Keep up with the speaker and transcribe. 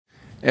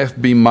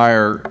F.B.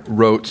 Meyer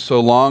wrote, "So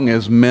long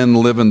as men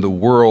live in the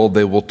world,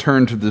 they will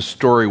turn to this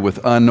story with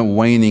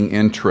unwaning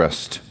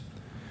interest.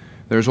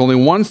 There's only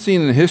one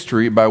scene in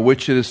history by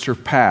which it is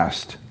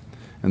surpassed,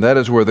 and that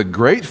is where the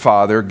great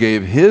father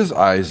gave his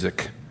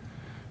Isaac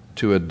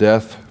to a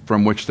death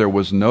from which there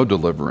was no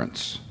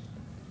deliverance.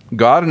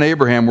 God and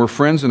Abraham were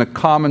friends in a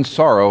common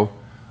sorrow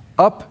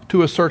up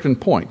to a certain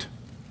point.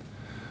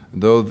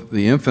 Though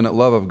the infinite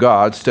love of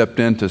God stepped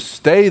in to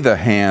stay the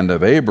hand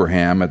of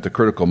Abraham at the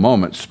critical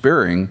moment,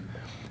 sparing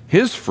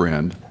his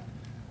friend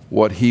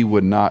what he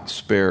would not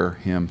spare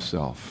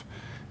himself."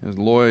 As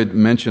Lloyd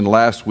mentioned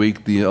last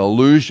week, the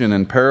allusion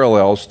and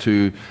parallels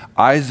to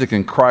Isaac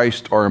and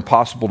Christ are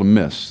impossible to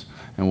miss.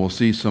 And we'll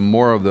see some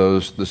more of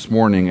those this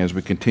morning as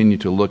we continue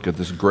to look at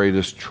this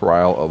greatest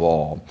trial of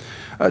all.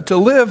 To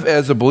live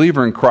as a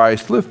believer in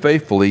Christ, live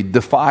faithfully,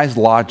 defies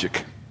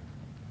logic.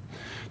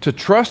 To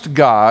trust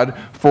God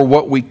for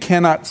what we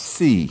cannot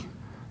see,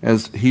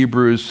 as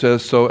Hebrews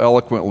says so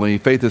eloquently,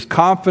 faith is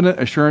confident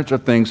assurance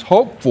of things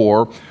hoped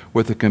for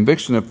with the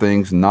conviction of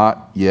things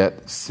not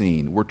yet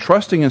seen. We're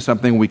trusting in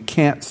something we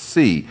can't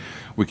see.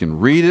 We can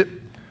read it,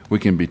 we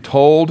can be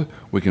told,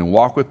 we can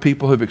walk with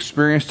people who've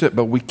experienced it,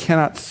 but we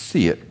cannot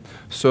see it.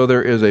 So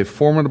there is a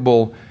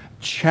formidable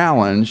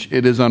challenge.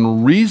 It is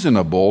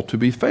unreasonable to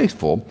be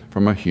faithful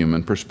from a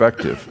human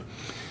perspective.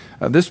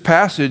 This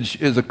passage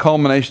is a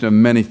culmination of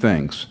many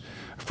things.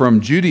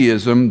 From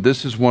Judaism,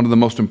 this is one of the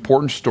most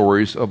important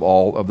stories of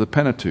all of the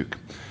Pentateuch.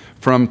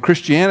 From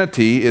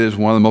Christianity, it is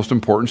one of the most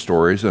important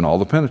stories in all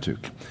the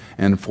Pentateuch.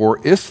 And for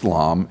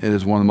Islam, it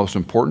is one of the most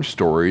important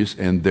stories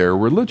in their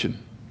religion.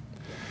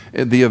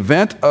 The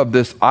event of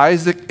this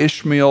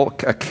Isaac-Ishmael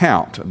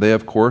account, they,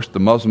 of course, the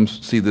Muslims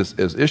see this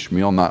as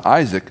Ishmael, not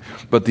Isaac,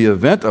 but the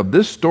event of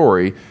this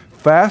story,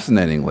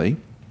 fascinatingly,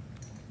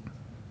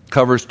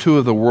 covers two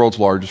of the world's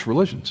largest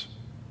religions.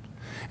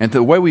 And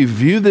the way we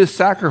view this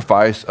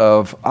sacrifice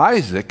of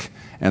Isaac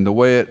and the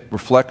way it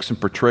reflects and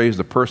portrays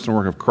the personal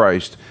work of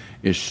Christ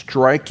is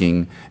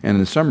striking, and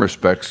in some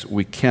respects,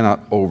 we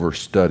cannot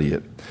overstudy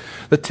it.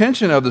 The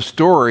tension of the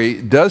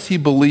story, does he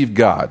believe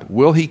God?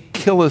 Will he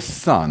kill his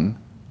son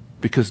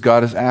because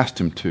God has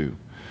asked him to?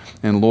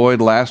 And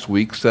Lloyd last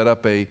week set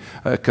up a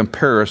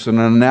comparison,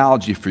 an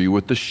analogy for you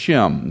with the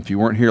Shem, if you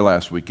weren't here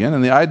last weekend.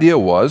 And the idea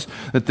was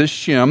that this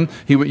Shem,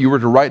 you were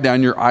to write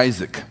down your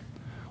Isaac.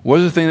 What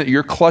is the thing that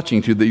you're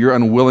clutching to that you're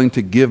unwilling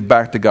to give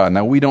back to God?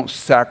 Now, we don't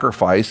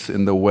sacrifice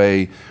in the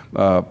way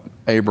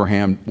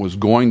Abraham was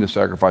going to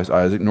sacrifice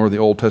Isaac, nor the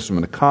Old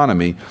Testament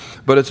economy,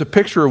 but it's a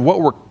picture of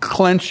what we're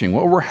clenching,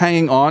 what we're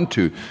hanging on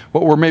to,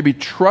 what we're maybe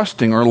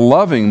trusting or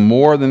loving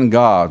more than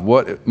God,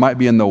 what might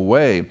be in the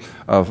way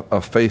of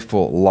a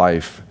faithful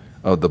life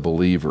of the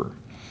believer.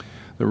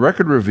 The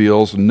record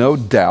reveals no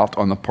doubt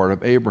on the part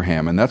of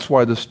Abraham, and that's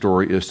why the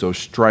story is so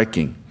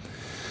striking.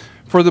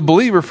 For the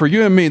believer, for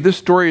you and me, this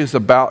story is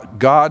about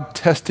God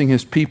testing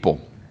his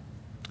people.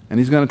 And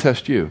he's going to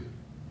test you.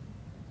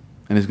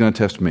 And he's going to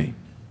test me.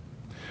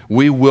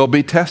 We will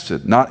be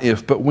tested, not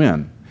if, but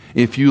when.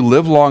 If you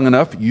live long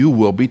enough, you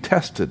will be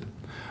tested.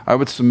 I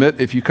would submit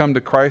if you come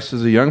to Christ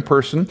as a young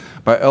person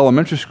by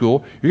elementary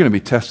school, you're going to be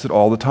tested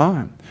all the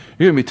time.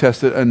 You're going to be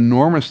tested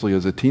enormously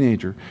as a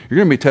teenager. You're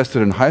going to be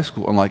tested in high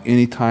school unlike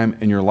any time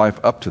in your life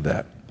up to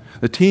that.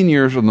 The teen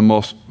years are the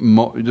most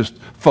just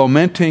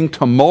fomenting,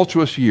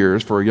 tumultuous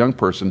years for a young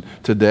person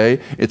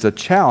today. It's a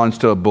challenge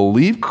to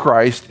believe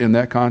Christ in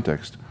that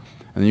context.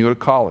 And then you go to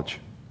college.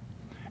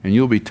 And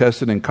you'll be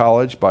tested in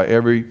college by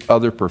every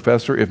other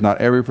professor, if not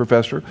every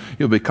professor.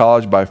 You'll be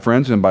college by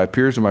friends and by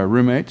peers and by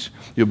roommates.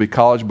 You'll be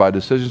college by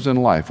decisions in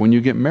life. When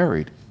you get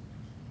married,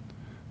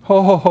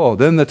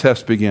 then the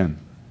tests begin.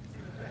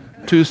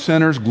 Two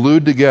sinners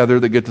glued together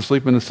that get to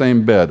sleep in the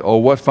same bed. Oh,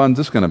 what fun's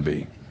this going to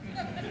be?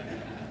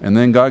 And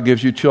then God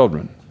gives you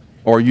children.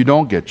 Or you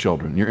don't get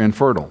children. You're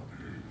infertile.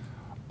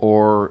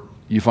 Or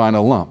you find a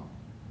lump.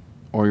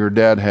 Or your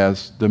dad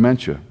has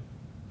dementia.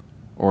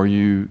 Or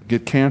you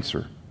get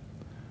cancer.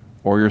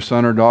 Or your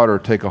son or daughter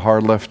take a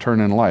hard left turn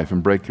in life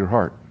and break your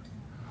heart.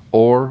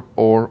 Or.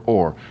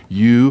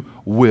 You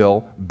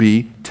will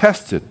be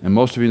tested. And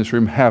most of you in this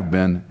room have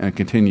been and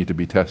continue to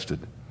be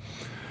tested.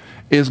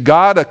 Is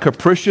God a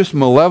capricious,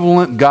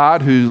 malevolent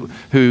God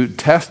who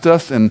tests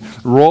us and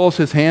rolls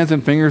his hands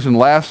and fingers and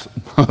laughs?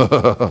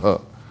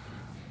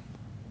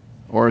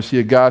 Or is he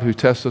a God who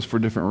tests us for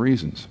different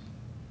reasons?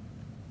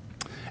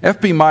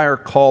 F.B. Meyer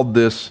called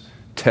this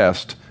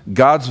test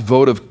God's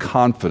vote of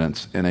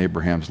confidence in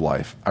Abraham's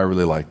life. I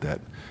really like that.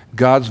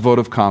 God's vote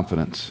of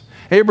confidence.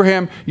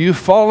 Abraham, you've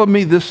followed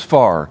me this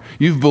far.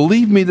 You've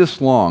believed me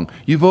this long.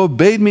 You've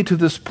obeyed me to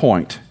this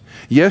point.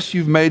 Yes,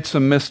 you've made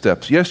some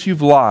missteps. Yes,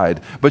 you've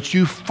lied, but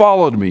you've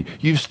followed me.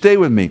 You've stayed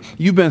with me.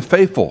 You've been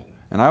faithful.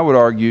 And I would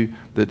argue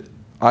that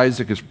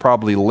Isaac is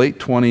probably late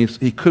 20s.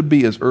 He could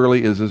be as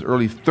early as his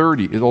early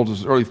 30s, as old as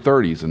his early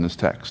 30s in this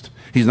text.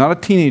 He's not a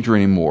teenager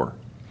anymore.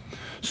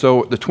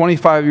 So the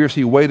 25 years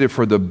he waited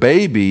for the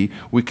baby,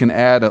 we can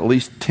add at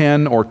least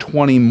 10 or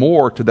 20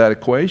 more to that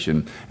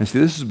equation. And see,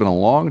 this has been a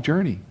long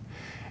journey.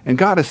 And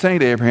God is saying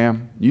to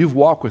Abraham, you've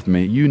walked with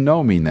me. You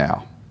know me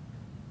now.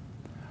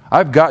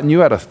 I've gotten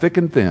you out of thick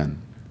and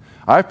thin.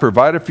 I've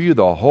provided for you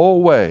the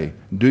whole way.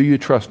 Do you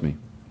trust me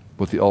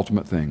with the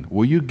ultimate thing?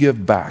 Will you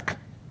give back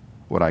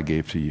what I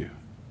gave to you?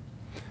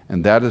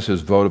 And that is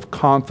his vote of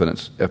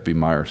confidence, F.B.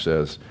 Meyer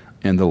says,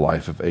 in the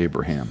life of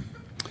Abraham.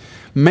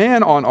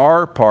 Man, on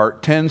our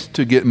part, tends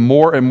to get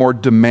more and more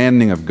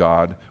demanding of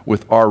God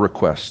with our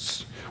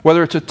requests.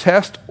 Whether it's a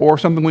test or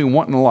something we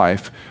want in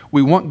life,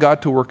 we want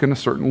God to work in a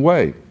certain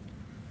way.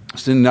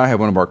 Cindy and I have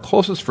one of our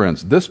closest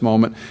friends this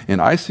moment in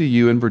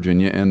ICU in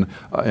Virginia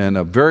in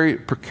a very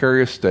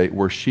precarious state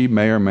where she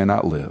may or may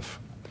not live.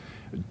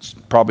 It's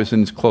probably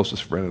Cindy's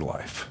closest friend in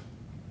life.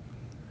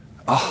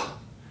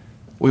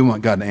 We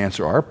want God to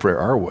answer our prayer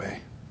our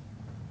way.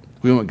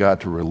 We want God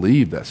to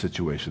relieve that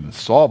situation and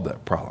solve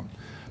that problem.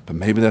 But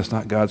maybe that's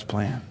not God's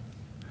plan.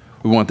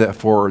 We want that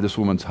for this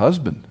woman's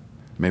husband.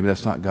 Maybe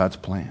that's not God's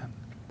plan.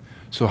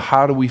 So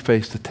how do we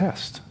face the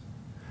test?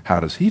 How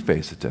does he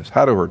face the test?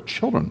 How do her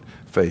children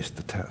face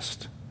the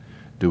test?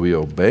 Do we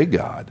obey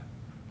God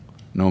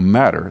no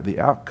matter the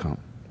outcome?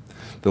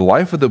 The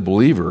life of the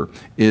believer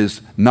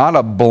is not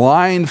a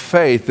blind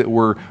faith that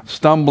we're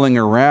stumbling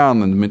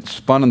around and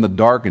spun in the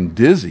dark and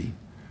dizzy.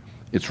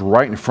 It's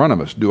right in front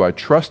of us. Do I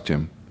trust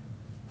him?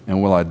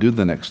 And will I do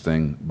the next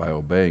thing by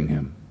obeying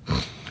him?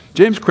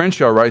 James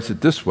Crenshaw writes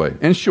it this way.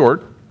 In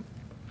short,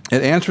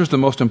 it answers the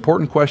most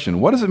important question.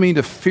 What does it mean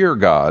to fear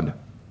God?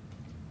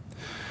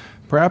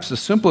 Perhaps the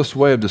simplest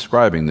way of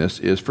describing this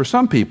is, for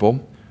some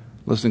people,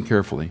 listen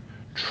carefully,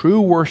 true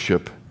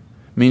worship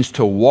means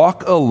to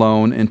walk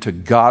alone into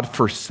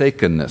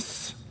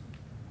God-forsakenness,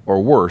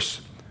 or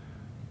worse,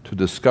 to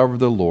discover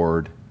the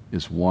Lord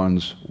is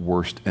one's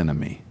worst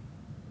enemy.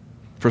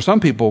 For some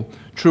people,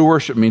 true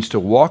worship means to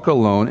walk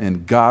alone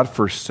in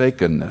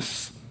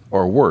God-forsakenness,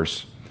 or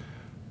worse,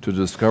 to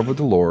discover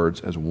the Lord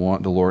as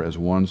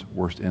one's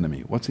worst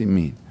enemy. What's he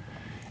mean?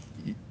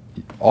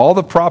 All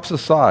the props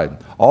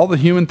aside, all the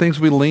human things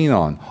we lean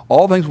on,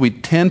 all things we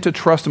tend to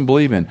trust and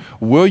believe in,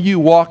 will you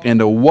walk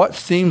into what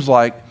seems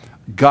like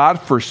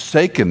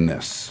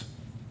God-forsakenness,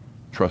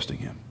 trusting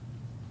him?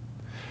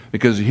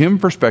 Because the human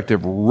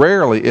perspective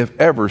rarely, if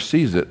ever,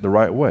 sees it the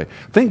right way.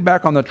 Think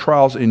back on the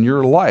trials in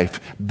your life.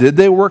 Did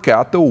they work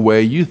out the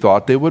way you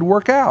thought they would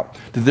work out?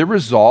 Did they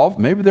resolve?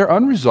 Maybe they're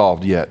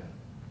unresolved yet.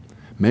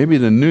 Maybe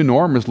the new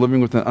norm is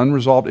living with an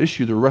unresolved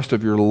issue the rest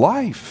of your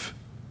life.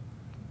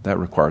 That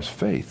requires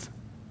faith,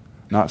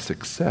 not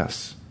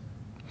success.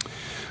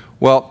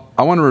 Well,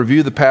 I want to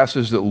review the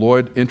passage that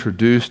Lloyd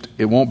introduced.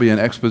 It won't be an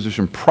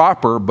exposition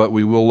proper, but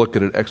we will look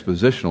at it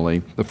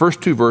expositionally. The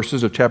first two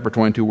verses of chapter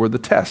 22 were the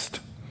test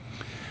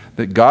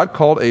that God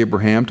called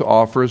Abraham to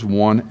offer his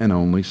one and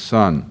only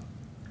son.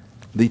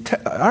 The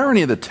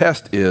irony of the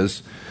test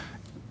is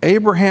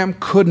Abraham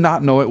could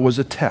not know it was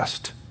a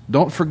test.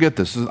 Don't forget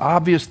this. It's an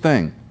obvious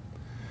thing.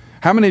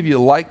 How many of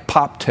you like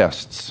pop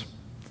tests?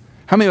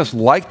 How many of us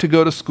like to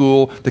go to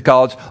school, to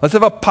college? Let's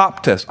have a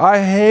pop test.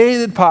 I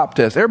hated pop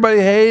tests. Everybody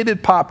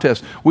hated pop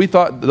tests. We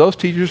thought those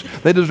teachers,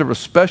 they deserve a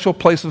special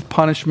place of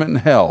punishment in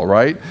hell,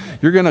 right?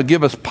 You're going to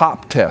give us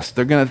pop tests.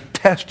 They're going to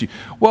test you.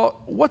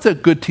 Well, what's a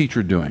good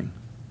teacher doing?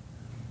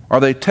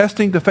 Are they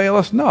testing to fail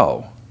us?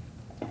 No.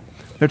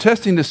 They're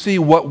testing to see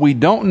what we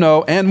don't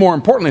know, and more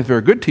importantly, if they're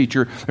a good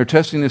teacher, they're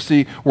testing to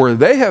see where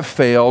they have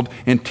failed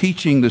in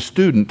teaching the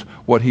student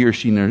what he or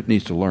she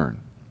needs to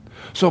learn.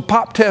 So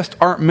pop tests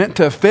aren't meant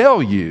to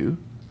fail you.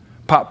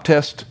 Pop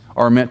tests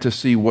are meant to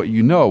see what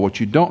you know, what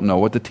you don't know,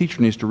 what the teacher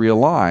needs to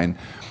realign.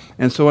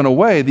 And so in a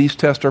way, these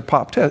tests are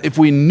pop tests. If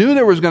we knew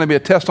there was going to be a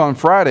test on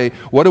Friday,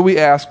 what do we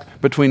ask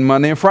between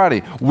Monday and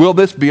Friday? Will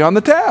this be on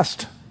the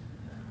test?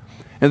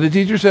 And the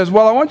teacher says,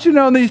 well, I want you to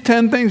know these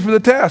 10 things for the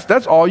test.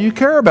 That's all you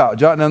care about,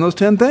 jotting down those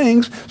 10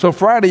 things. So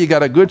Friday, you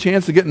got a good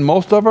chance of getting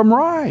most of them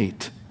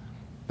right.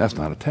 That's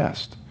not a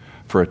test.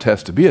 For a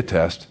test to be a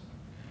test,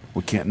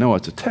 we can't know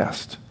it's a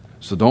test.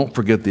 So don't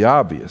forget the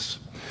obvious.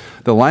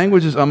 The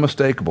language is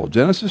unmistakable.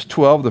 Genesis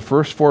 12, the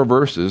first 4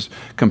 verses,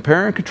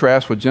 compare and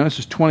contrast with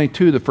Genesis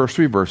 22, the first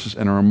 3 verses,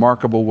 in a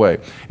remarkable way.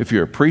 If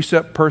you're a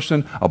precept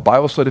person, a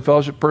Bible study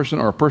fellowship person,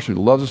 or a person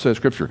who loves to study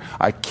Scripture,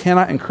 I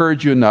cannot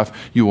encourage you enough.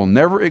 You will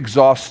never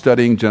exhaust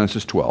studying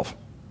Genesis 12.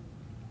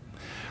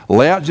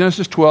 Lay out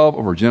Genesis 12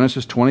 over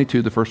Genesis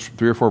 22, the first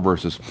 3 or 4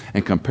 verses,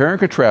 and compare and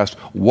contrast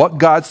what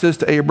God says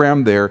to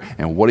Abraham there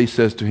and what he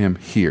says to him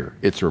here.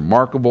 It's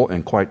remarkable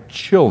and quite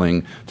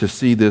chilling to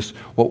see this,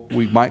 what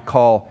we might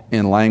call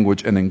in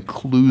language an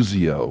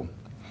inclusio.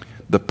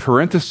 The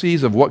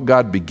parentheses of what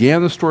God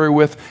began the story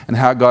with and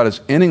how God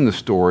is ending the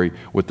story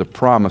with the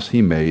promise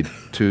he made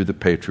to the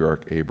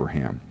patriarch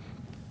Abraham.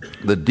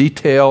 The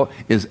detail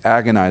is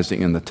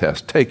agonizing in the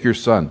test. Take your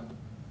son,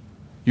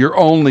 your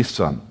only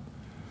son,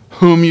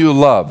 whom you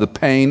love. The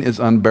pain is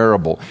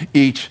unbearable.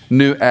 Each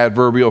new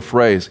adverbial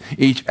phrase,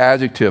 each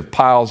adjective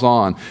piles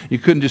on. You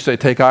couldn't just say,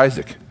 take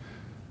Isaac.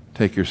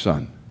 Take your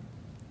son,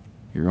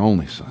 your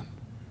only son,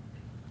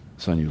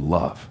 son you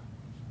love,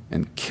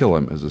 and kill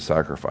him as a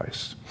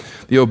sacrifice.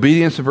 The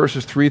obedience of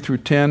verses 3 through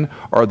 10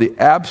 are the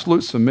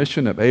absolute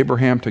submission of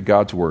Abraham to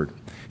God's word.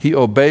 He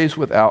obeys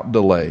without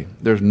delay.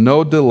 There's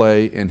no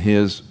delay in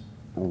his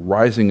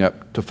rising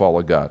up to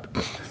follow God.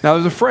 Now,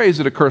 there's a phrase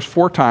that occurs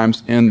 4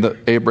 times in the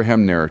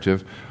Abraham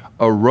narrative,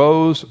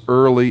 arose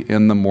early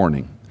in the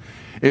morning.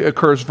 It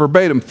occurs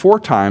verbatim 4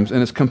 times,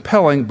 and it's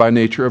compelling by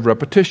nature of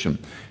repetition.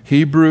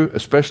 Hebrew,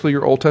 especially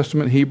your Old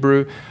Testament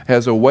Hebrew,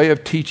 has a way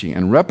of teaching,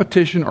 and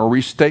repetition or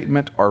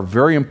restatement are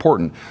very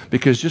important,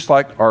 because just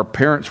like our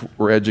parents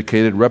were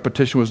educated,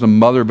 repetition was the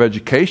mother of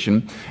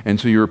education, and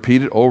so you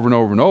repeat it over and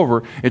over and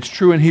over. It's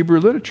true in Hebrew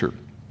literature.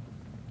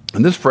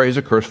 And this phrase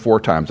occurs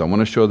 4 times. I want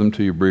to show them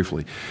to you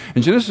briefly.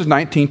 In Genesis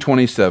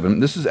 19:27,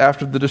 this is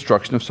after the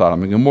destruction of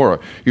Sodom and Gomorrah.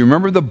 You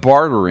remember the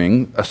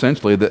bartering,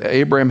 essentially, that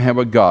Abraham had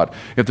with God.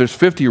 If there's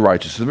 50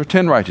 righteous, if there's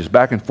 10 righteous,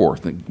 back and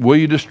forth, will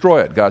you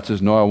destroy it? God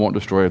says, no, I won't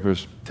destroy it if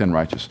there's 10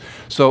 righteous.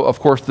 So, of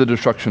course, the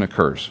destruction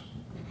occurs.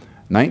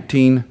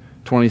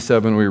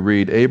 19:27, we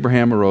read,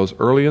 Abraham arose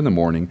early in the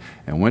morning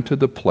and went to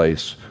the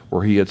place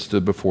where he had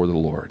stood before the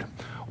Lord.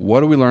 What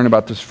do we learn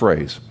about this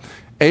phrase?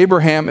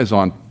 Abraham is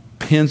on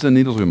pins and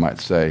needles, we might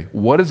say.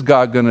 What is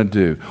God going to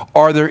do?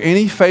 Are there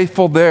any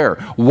faithful there?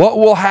 What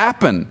will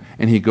happen?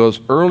 And he goes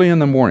early in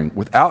the morning.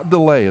 Without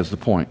delay is the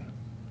point.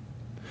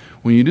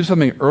 When you do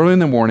something early in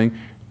the morning,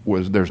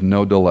 there's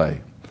no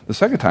delay. The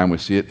second time we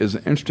see it is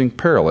an interesting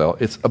parallel.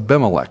 It's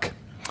Abimelech.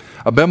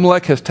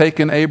 Abimelech has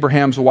taken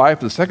Abraham's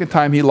wife. The second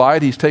time he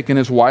lied, he's taken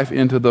his wife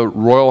into the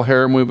royal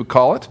harem, we would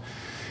call it.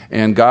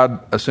 And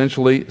God,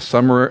 essentially,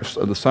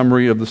 the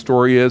summary of the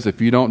story is,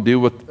 if you don't deal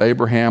with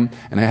Abraham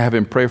and have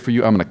him pray for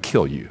you, I'm going to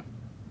kill you.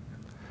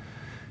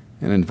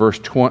 And in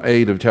verse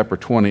 8 of chapter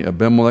 20,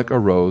 Abimelech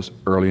arose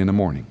early in the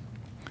morning.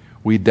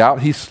 We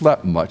doubt he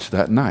slept much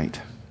that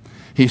night.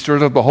 He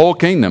stirs up the whole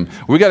kingdom.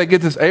 We got to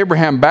get this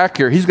Abraham back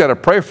here. He's got to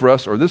pray for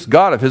us, or this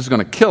God of his is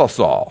going to kill us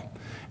all.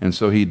 And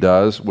so he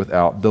does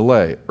without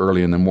delay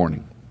early in the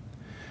morning.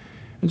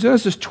 In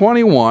Genesis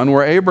 21,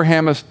 where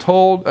God has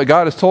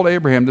told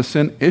Abraham to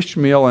send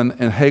Ishmael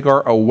and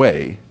Hagar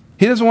away,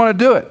 he doesn't want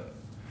to do it.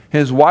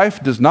 His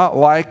wife does not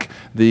like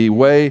the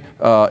way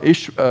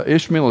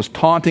Ishmael is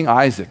taunting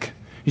Isaac.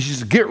 He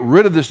says, get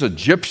rid of this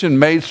Egyptian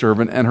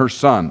maidservant and her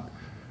son.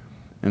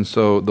 And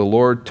so the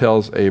Lord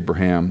tells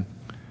Abraham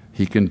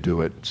he can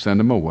do it.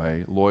 Send him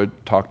away.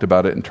 Lloyd talked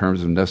about it in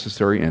terms of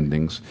necessary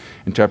endings.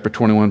 In chapter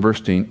 21,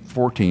 verse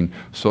 14,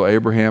 so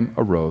Abraham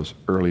arose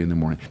early in the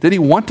morning. Did he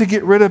want to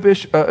get rid of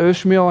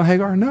Ishmael and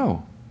Hagar?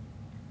 No.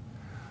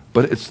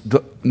 But it's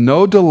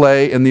no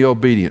delay in the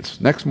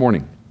obedience. Next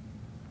morning.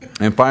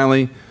 And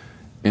finally,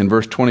 in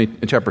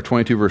chapter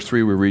 22, verse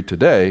 3, we read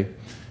today,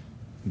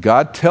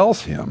 God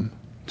tells him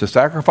to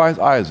sacrifice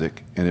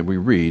Isaac, and we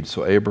read,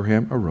 so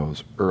Abraham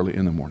arose early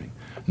in the morning.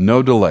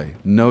 No delay,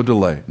 no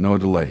delay, no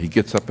delay. He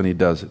gets up and he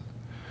does it.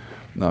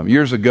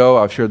 Years ago,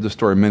 I've shared this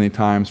story many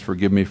times.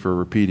 Forgive me for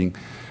repeating.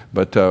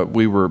 But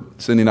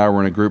Cindy and I were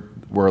in a group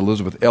where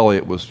Elizabeth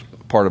Elliot was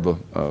part of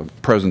a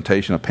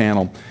presentation, a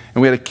panel.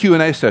 And we had a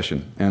Q&A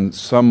session. And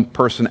some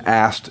person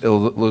asked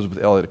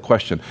Elizabeth Elliot a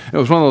question. It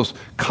was one of those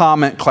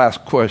comment class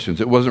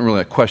questions. It wasn't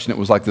really a question. It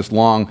was like this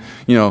long,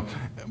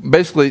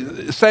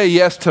 basically say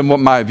yes to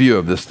my view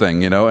of this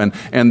thing,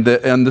 And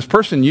this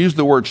person used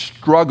the word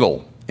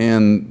struggle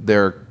in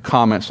their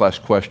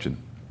comment/question,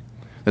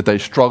 that they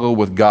struggle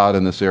with God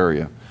in this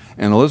area.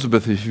 And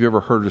Elizabeth, if you've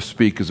ever heard her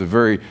speak, is a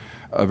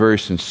very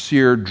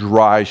sincere,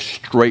 dry,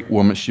 straight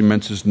woman. She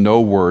minces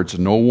no words,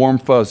 no warm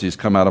fuzzies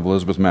come out of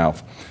Elizabeth's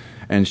mouth.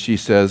 And she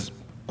says,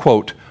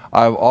 quote,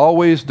 I've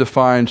always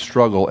defined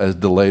struggle as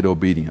delayed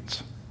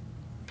obedience.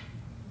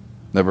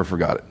 Never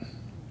forgot it.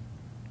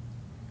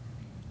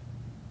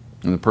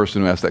 And the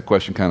person who asked that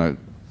question kind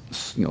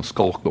of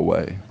skulked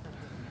away.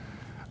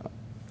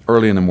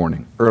 Early in the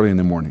morning.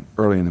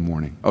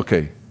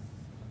 Okay,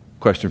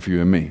 question for you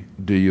and me.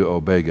 Do you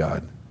obey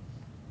God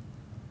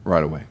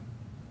right away?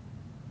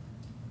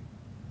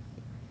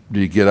 Do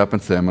you get up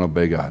and say, I'm going to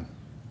obey God?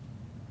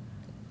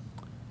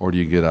 Or do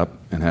you get up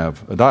and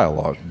have a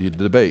dialogue? Do you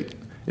debate?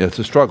 It's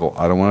a struggle.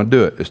 I don't want to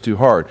do it. It's too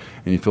hard.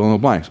 And you fill in the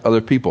blanks.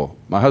 Other people,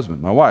 my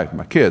husband, my wife,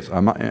 my kids.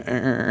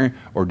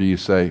 Or do you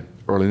say,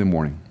 early in the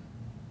morning?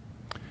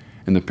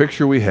 And the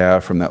picture we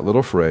have from that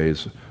little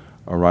phrase,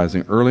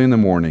 arising early in the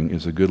morning,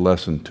 is a good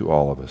lesson to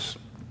all of us.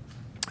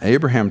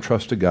 Abraham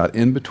trusted God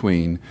in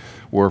between,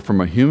 where from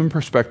a human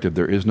perspective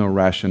there is no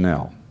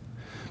rationale.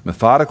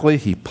 Methodically,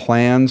 he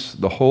plans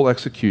the whole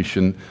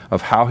execution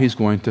of how he's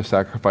going to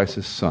sacrifice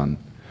his son.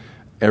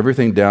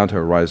 Everything down to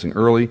arising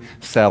early,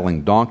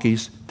 saddling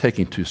donkeys,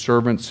 taking 2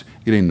 servants,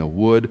 getting the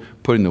wood,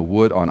 putting the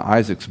wood on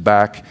Isaac's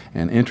back,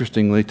 and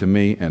interestingly to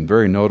me, and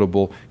very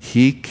notable,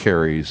 he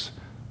carries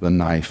the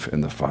knife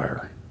and the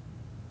fire.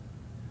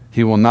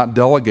 He will not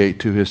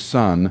delegate to his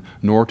son,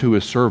 nor to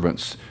his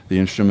servants, the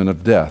instrument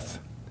of death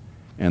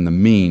and the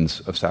means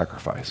of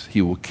sacrifice.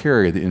 He will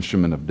carry the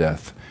instrument of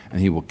death,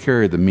 and he will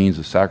carry the means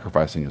of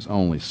sacrificing his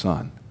only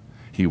son.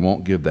 He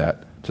won't give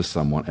that to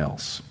someone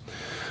else.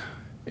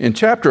 In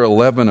chapter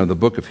 11 of the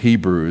book of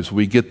Hebrews,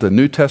 we get the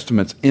New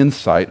Testament's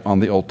insight on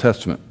the Old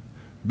Testament.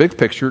 Big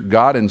picture,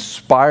 God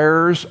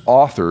inspires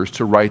authors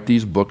to write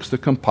these books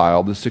that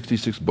compile the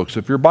 66 books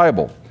of your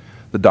Bible.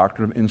 the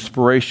doctrine of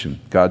inspiration.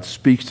 God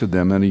speaks to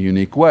them in a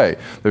unique way.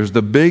 There's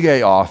the big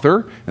A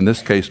author, in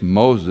this case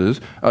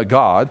Moses,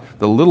 God,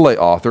 the little a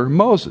author,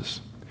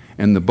 Moses.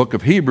 In the book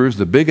of Hebrews,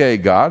 the big A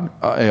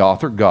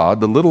author,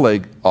 God, the little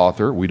a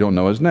author, we don't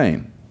know his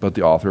name, but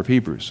the author of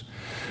Hebrews.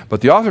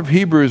 But the author of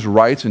Hebrews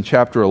writes in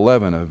chapter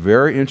 11 a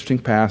very interesting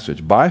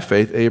passage. By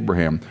faith,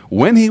 Abraham,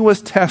 when he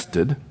was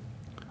tested,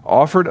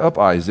 offered up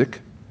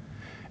Isaac,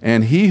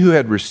 and he who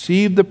had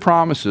received the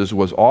promises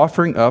was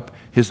offering up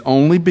his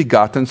only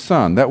begotten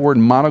son. That word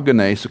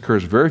monogenes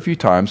occurs very few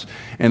times,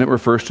 and it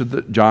refers to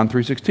John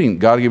 3:16.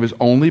 God gave his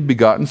only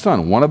begotten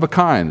son. One of a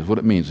kind is what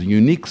it means, a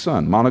unique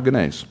son,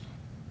 monogenes.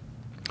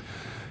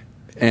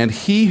 And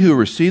he who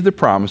received the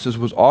promises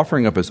was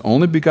offering up his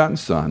only begotten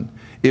son.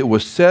 It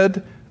was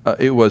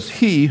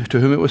he to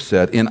whom it was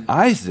said, in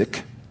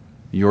Isaac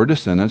your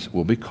descendants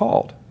will be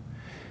called.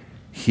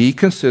 He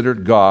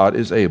considered God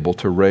is able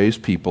to raise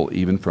people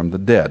even from the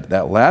dead.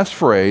 That last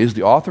phrase,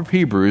 the author of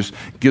Hebrews,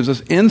 gives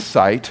us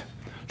insight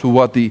to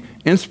what the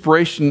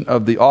inspiration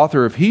of the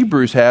author of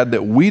Hebrews had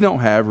that we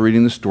don't have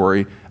reading the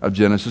story of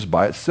Genesis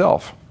by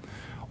itself.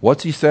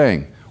 What's he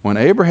saying? When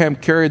Abraham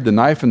carried the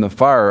knife and the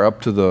fire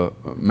up to the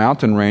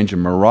mountain range of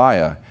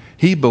Moriah,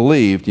 he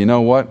believed, you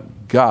know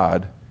what?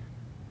 God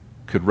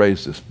could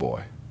raise this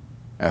boy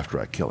after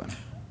I kill him.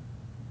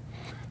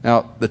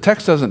 Now, the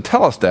text doesn't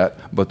tell us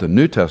that, but the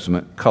New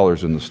Testament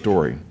colors in the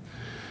story.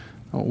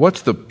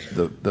 What's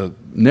the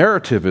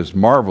narrative is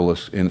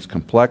marvelous and it's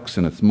complex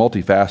and it's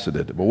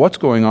multifaceted. But what's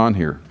going on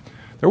here?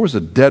 There was a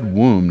dead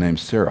womb named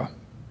Sarah,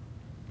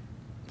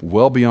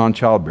 well beyond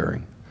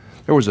childbearing.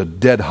 There was a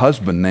dead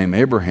husband named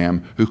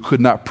Abraham who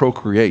could not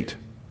procreate.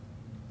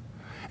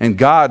 And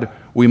God,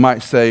 we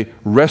might say,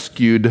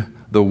 rescued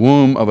the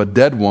womb of a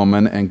dead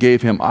woman and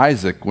gave him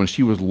Isaac when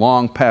she was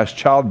long past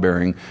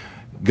childbearing.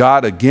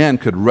 God again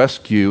could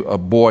rescue a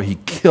boy he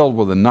killed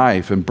with a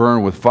knife and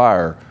burned with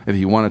fire if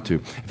he wanted to.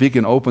 If he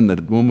can open the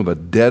womb of a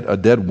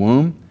dead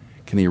womb,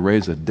 can he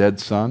raise a dead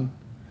son?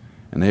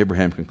 And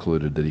Abraham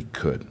concluded that he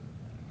could.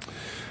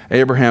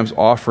 Abraham's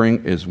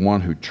offering is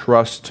one who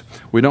trusts.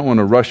 We don't want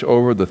to rush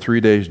over the 3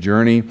 days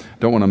journey,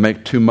 don't want to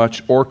make too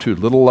much or too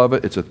little of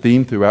it. It's a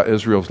theme throughout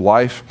Israel's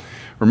life.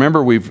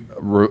 Remember, we've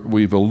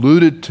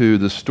alluded to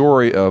the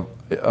story of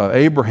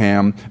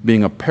Abraham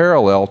being a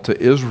parallel to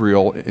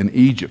Israel in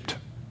Egypt.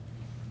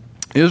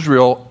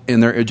 Israel, in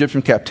their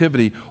Egyptian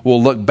captivity,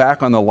 will look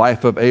back on the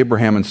life of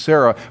Abraham and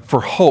Sarah for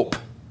hope,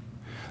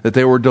 that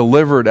they were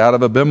delivered out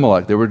of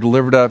Abimelech, they were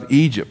delivered out of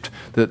Egypt,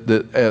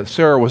 that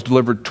Sarah was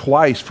delivered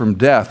twice from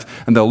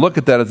death, and they'll look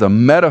at that as a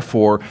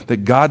metaphor that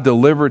God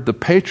delivered the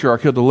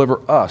patriarch, he'll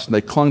deliver us, and they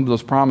clung to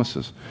those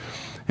promises.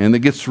 And it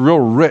gets real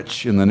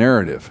rich in the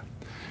narrative.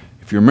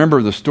 If you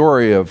remember the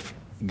story of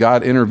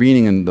God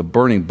intervening in the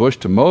burning bush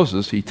to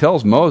Moses, he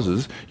tells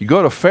Moses, you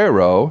go to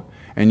Pharaoh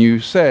and you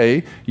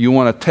say you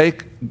want to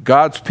take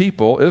God's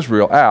people,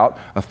 Israel, out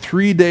a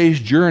 3 days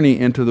journey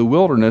into the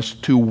wilderness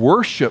to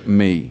worship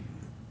me.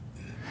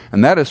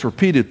 And that is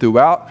repeated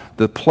throughout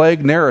the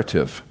plague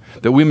narrative,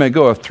 that we may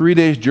go a 3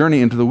 days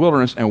journey into the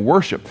wilderness and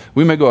worship.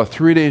 We may go a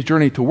 3 days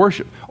journey to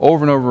worship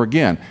over and over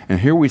again. And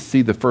here we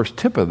see the first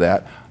tip of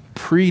that,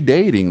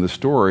 predating the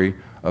story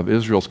of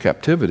Israel's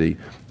captivity,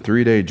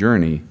 3 day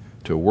journey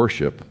to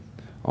worship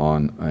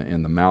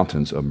in the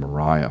mountains of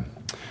Moriah.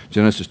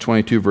 Genesis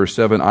 22, verse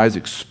 7,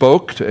 Isaac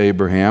spoke to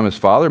Abraham, his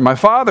father, my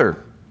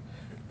father.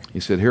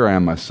 He said, here I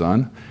am, my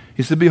son.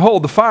 He said,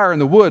 behold, the fire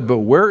and the wood, but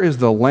where is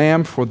the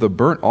lamb for the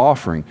burnt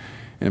offering?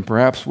 And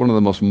perhaps one of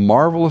the most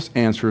marvelous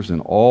answers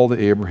in all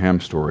the Abraham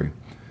story.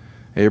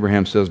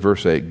 Abraham says,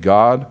 verse 8,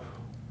 God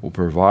will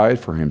provide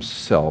for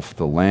himself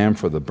the lamb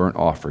for the burnt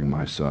offering,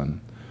 my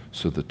son.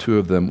 So the two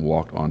of them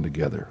walked on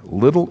together.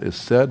 Little is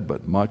said,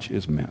 but much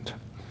is meant.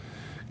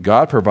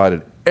 God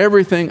provided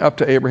everything up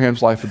to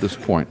Abraham's life at this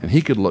point, and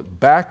he could look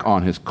back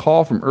on his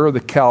call from Ur of the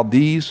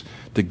Chaldees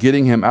to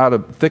getting him out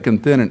of thick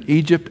and thin in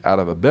Egypt, out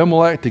of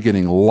Abimelech, to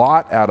getting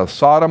Lot out of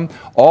Sodom,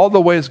 all the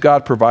ways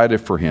God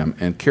provided for him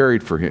and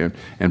cared for him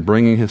and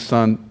bringing his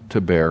son to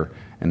bear.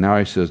 And now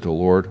he says the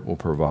Lord will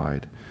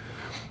provide.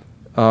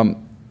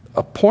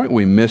 A point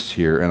we miss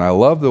here, and I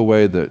love the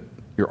way that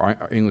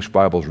your English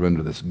Bibles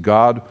render this,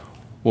 God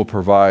will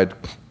provide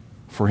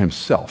for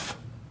himself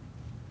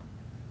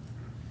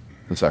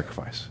the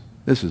sacrifice.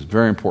 This is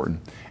very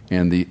important,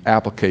 and the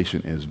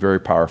application is very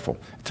powerful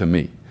to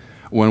me.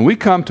 When we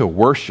come to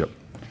worship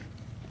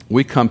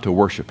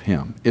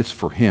him. It's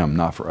for him,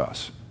 not for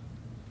us.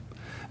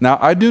 Now,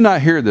 I do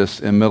not hear this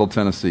in Middle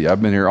Tennessee.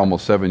 I've been here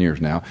almost 7 years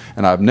now,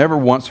 and I've never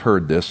once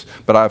heard this,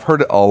 but I've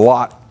heard it a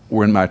lot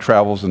in my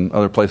travels and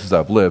other places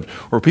I've lived,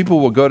 where people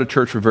will go to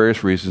church for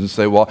various reasons and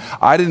say, well,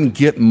 I didn't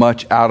get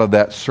much out of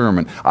that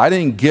sermon. I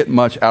didn't get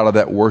much out of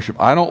that worship.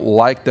 I don't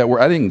like that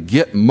word. I didn't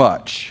get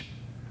much.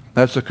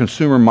 That's a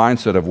consumer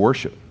mindset of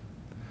worship.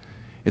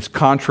 It's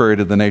contrary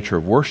to the nature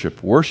of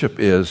worship. Worship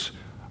is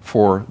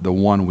for the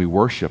one we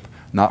worship,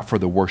 not for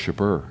the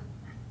worshiper.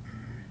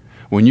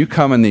 When you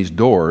come in these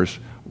doors,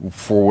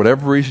 for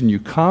whatever reason you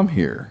come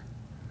here,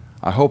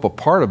 I hope a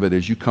part of it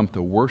is you come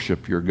to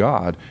worship your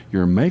God,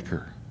 your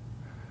Maker.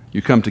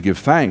 You come to give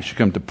thanks. You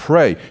come to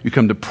pray. You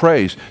come to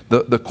praise.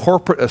 The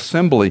corporate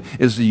assembly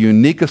is the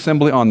unique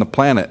assembly on the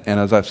planet. And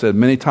as I've said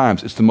many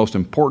times, it's the most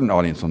important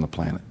audience on the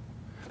planet.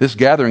 This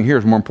gathering here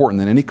is more important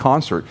than any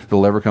concert that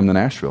will ever come to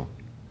Nashville,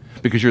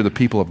 because you're the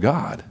people of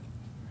God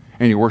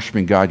and you're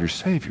worshiping God, your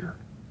Savior.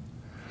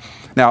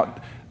 Now,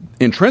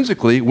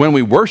 intrinsically, when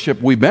we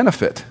worship, we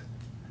benefit.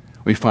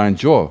 We find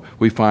joy.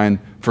 We find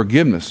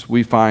forgiveness.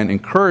 We find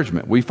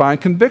encouragement. We find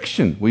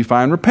conviction. We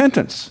find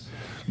repentance.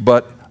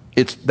 But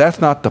that's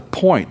not the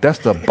point. That's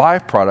the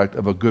byproduct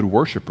of a good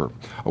worshiper.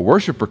 A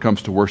worshiper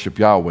comes to worship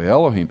Yahweh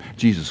Elohim,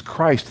 Jesus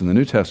Christ in the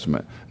New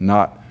Testament.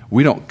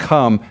 We don't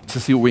come to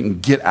see what we can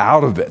get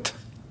out of it.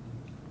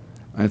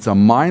 And it's a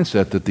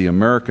mindset that the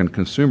American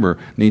consumer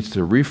needs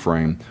to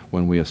reframe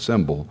when we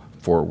assemble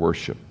for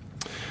worship.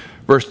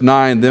 Verse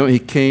 9, then they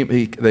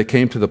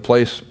came to the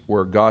place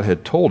where God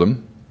had told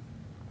him,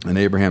 and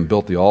Abraham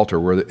built the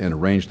altar and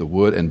arranged the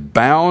wood and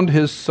bound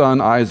his son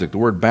Isaac. The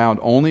word bound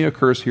only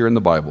occurs here in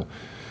the Bible.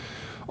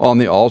 On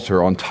the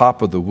altar, on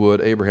top of the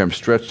wood, Abraham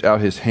stretched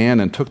out his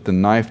hand and took the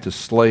knife to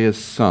slay his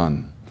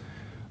son.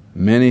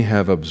 Many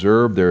have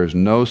observed there is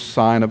no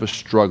sign of a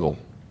struggle.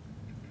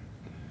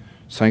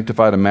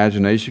 Sanctified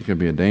imagination can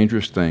be a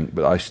dangerous thing,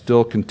 but I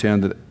still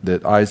contend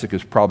that Isaac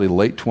is probably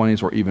late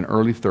 20s or even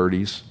early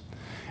 30s.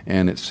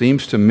 And it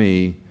seems to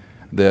me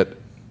that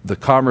the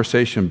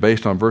conversation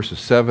based on verses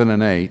 7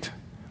 and 8,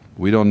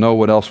 we don't know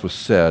what else was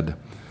said,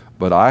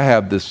 but I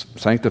have this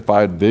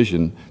sanctified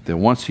vision that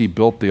once he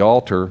built the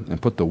altar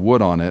and put the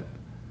wood on it,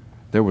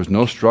 there was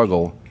no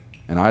struggle,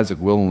 and Isaac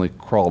willingly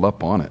crawled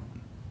up on it.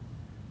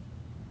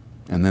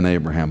 And then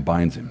Abraham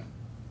binds him.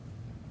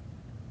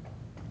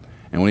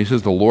 And when he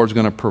says the Lord's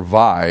going to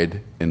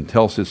provide and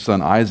tells his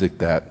son Isaac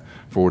that,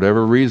 for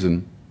whatever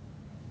reason,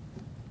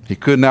 he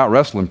couldn't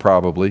out-wrestle him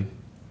probably.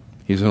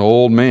 He's an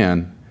old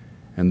man,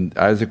 and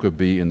Isaac would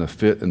be in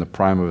the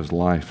prime of his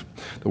life.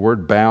 The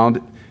word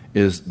bound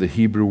is the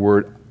Hebrew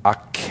word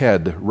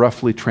aked,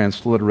 roughly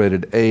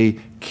transliterated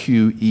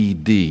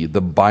A-Q-E-D,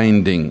 the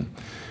binding.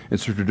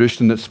 It's a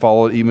tradition that's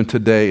followed even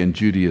today in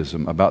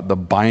Judaism about the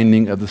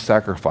binding of the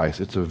sacrifice.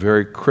 It's a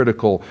very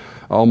critical,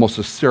 almost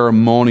a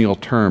ceremonial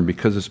term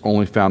because it's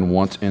only found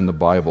once in the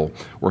Bible,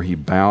 where he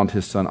bound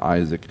his son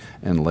Isaac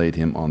and laid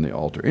him on the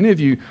altar. Any of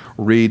you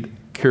read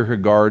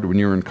Kierkegaard when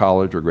you were in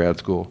college or grad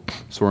school?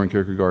 Soren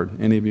Kierkegaard?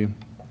 Any of you?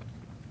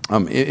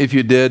 If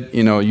you did,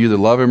 you either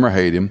love him or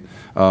hate him.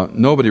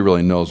 Nobody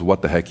really knows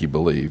what the heck he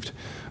believed.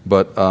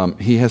 But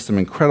he has some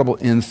incredible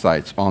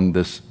insights on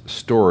this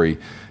story.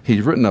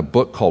 He's written a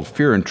book called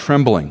Fear and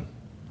Trembling.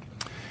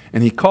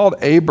 And he called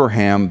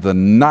Abraham the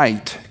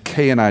knight,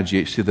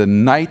 K-N-I-G-H-T, the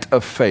knight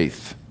of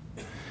faith.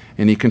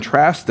 And he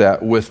contrasts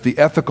that with the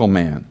ethical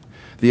man.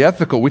 The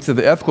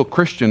ethical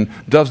Christian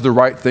does the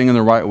right thing in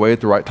the right way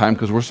at the right time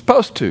because we're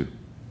supposed to.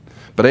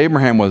 But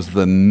Abraham was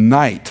the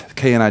knight,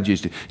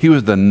 K-N-I-G-H-T. He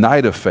was the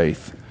knight of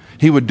faith.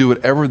 He would do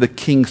whatever the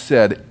king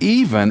said,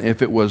 even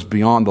if it was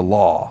beyond the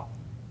law.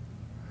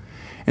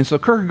 And so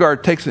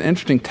Kierkegaard takes an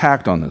interesting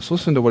tact on this.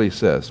 Listen to what he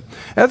says.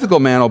 Ethical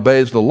man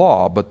obeys the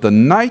law, but the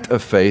knight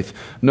of faith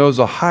knows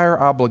a higher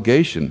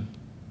obligation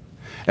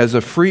as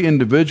a free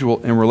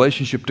individual in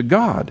relationship to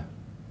God.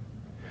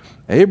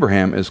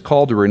 Abraham is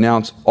called to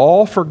renounce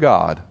all for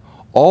God,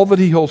 all that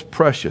he holds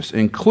precious,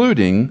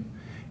 including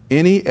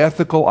any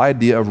ethical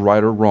idea of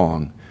right or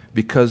wrong,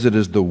 because it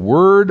is the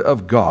word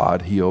of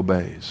God he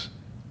obeys.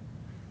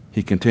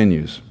 He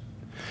continues,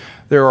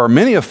 there are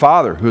many a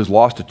father who has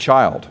lost a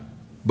child,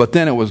 but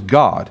then it was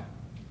God.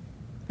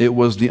 It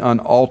was the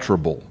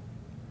unalterable,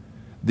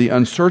 the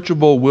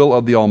unsearchable will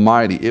of the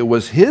Almighty. It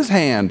was his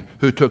hand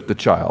who took the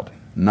child.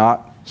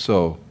 Not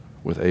so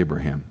with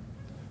Abraham.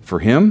 For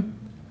him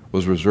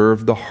was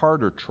reserved the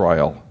harder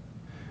trial,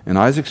 and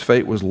Isaac's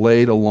fate was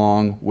laid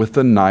along with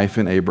the knife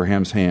in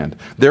Abraham's hand.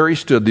 There he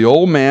stood, the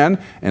old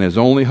man and his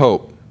only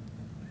hope.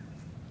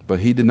 But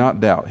he did not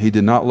doubt. He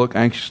did not look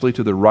anxiously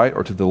to the right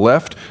or to the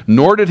left,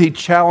 nor did he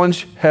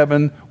challenge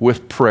heaven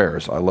with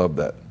prayers. I love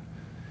that.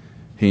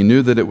 He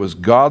knew that it was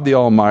God the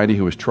Almighty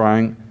who was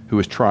trying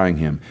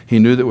him. He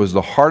knew that it was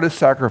the hardest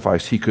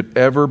sacrifice he could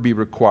ever be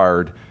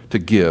required to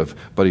give,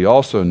 but he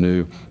also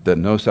knew that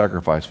no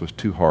sacrifice was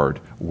too hard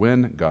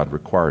when God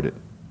required it.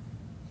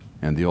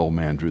 And the old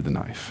man drew the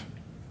knife.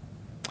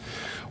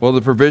 Well,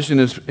 the provision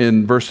is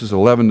in verses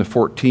 11 to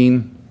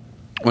 14.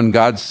 When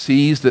God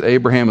sees that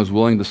Abraham is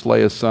willing to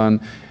slay his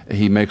son,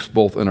 he makes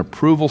both an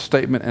approval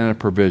statement and a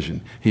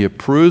provision. He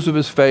approves of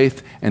his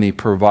faith and he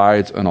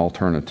provides an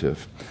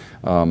alternative.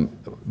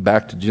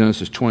 Back to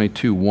Genesis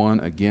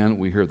 22:1, again,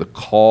 we hear the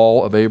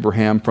call of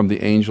Abraham from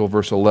the angel,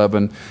 verse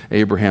 11.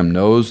 Abraham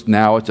knows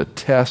now it's a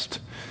test.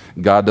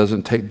 God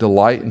doesn't take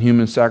delight in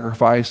human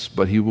sacrifice,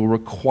 but he will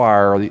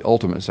require the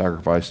ultimate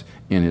sacrifice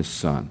in his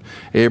son.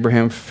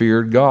 Abraham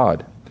feared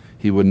God.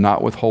 He would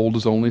not withhold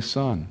his only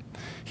son.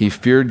 He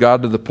feared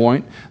God to the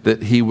point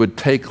that he would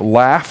take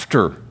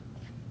laughter,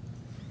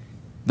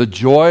 the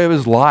joy of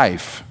his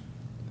life,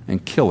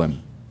 and kill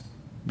him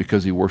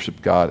because he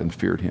worshiped God and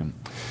feared him.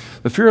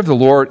 The fear of the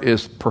Lord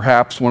is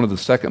perhaps one of the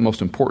second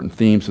most important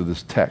themes of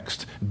this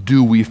text.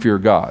 Do we fear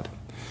God?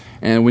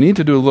 And we need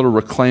to do a little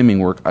reclaiming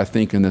work, I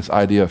think, in this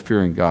idea of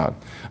fearing God.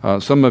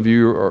 Some of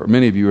you, or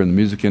many of you, are in the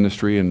music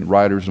industry and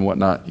writers and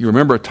whatnot. You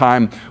remember a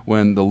time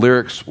when the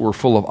lyrics were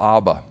full of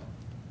Abba.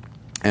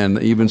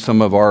 And even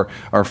some of our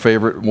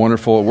favorite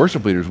wonderful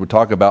worship leaders would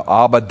talk about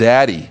Abba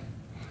Daddy.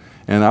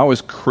 And I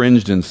always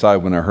cringed inside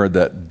when I heard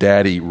that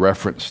daddy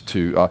reference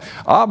to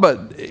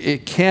Abba.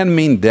 It can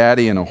mean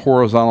daddy in a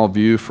horizontal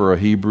view for a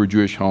Hebrew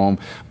Jewish home,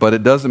 but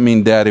it doesn't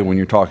mean daddy when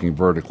you're talking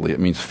vertically.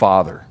 It means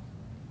father.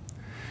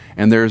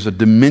 And there's a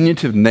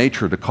diminutive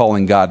nature to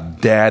calling God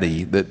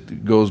daddy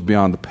that goes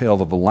beyond the pale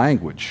of the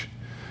language.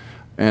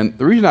 And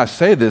the reason I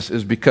say this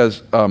is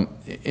because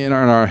in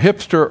our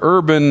hipster,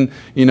 urban,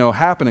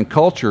 happening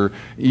culture,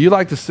 you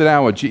like to sit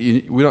down with,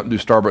 we don't do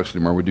Starbucks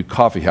anymore, we do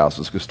coffee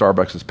houses because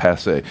Starbucks is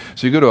passé.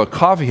 So you go to a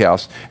coffee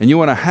house and you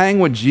want to hang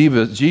with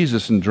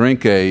Jesus and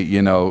drink a,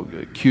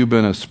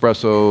 Cuban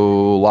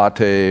espresso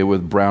latte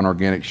with brown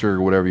organic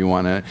sugar, whatever you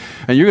want in it.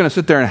 And you're going to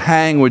sit there and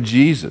hang with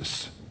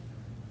Jesus.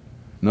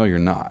 No, you're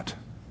not.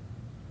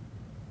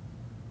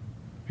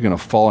 You're going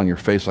to fall on your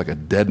face like a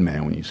dead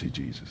man when you see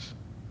Jesus.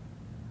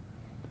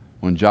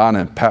 When John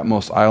at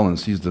Patmos Island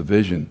sees the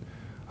vision,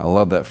 I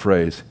love that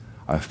phrase,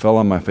 I fell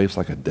on my face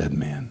like a dead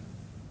man.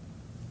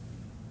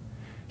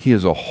 He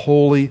is a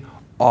holy,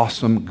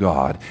 awesome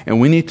God. And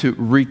we need to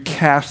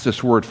recast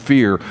this word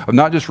fear of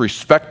not just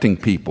respecting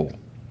people,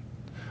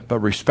 but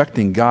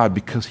respecting God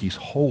because He's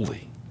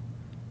holy.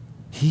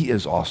 He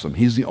is awesome.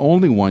 He's the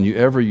only one you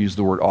ever use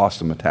the word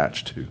awesome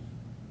attached to.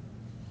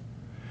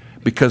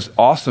 Because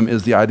awesome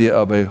is the idea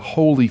of a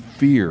holy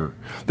fear.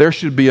 There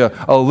should be a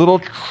little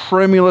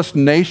tremulous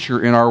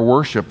nature in our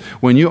worship.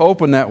 When you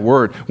open that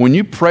word, when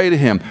you pray to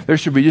Him, there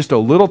should be just a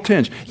little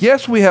tinge.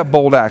 Yes, we have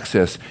bold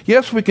access.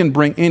 Yes, we can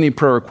bring any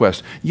prayer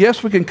request.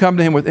 Yes, we can come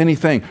to Him with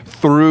anything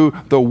through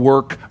the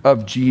work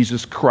of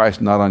Jesus Christ,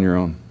 not on your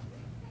own.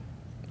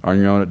 On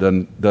your own, it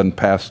doesn't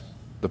pass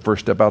the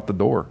first step out the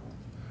door.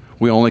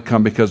 We only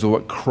come because of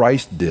what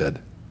Christ did.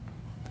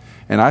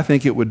 And I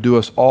think it would do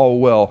us all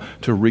well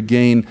to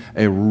regain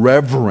a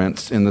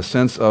reverence in the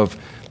sense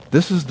of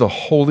this is the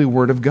holy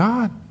Word of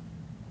God.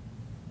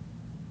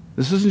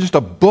 This isn't just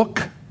a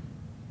book.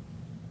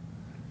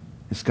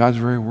 It's God's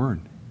very Word.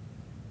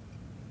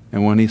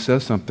 And when He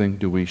says something,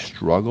 do we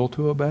struggle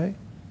to obey?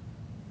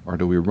 Or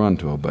do we run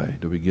to obey?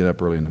 Do we get up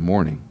early in the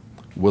morning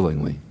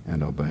willingly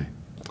and obey?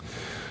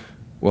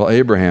 Well,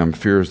 Abraham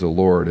fears the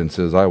Lord and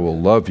says, I will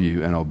love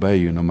you and obey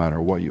you no matter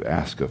what you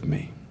ask of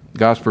me.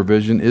 God's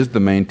provision is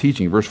the main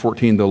teaching. Verse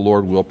 14, the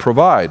Lord will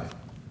provide.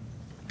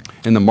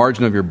 In the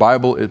margin of your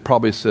Bible, it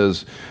probably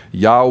says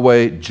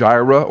Yahweh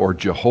Jireh or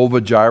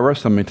Jehovah Jireh,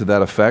 something to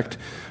that effect.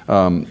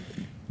 The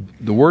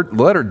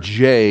letter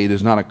J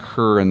does not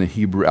occur in the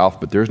Hebrew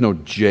alphabet. There's no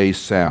J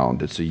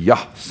sound. It's a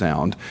Yah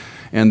sound.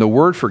 And the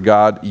word for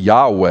God,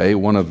 Yahweh,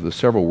 one of the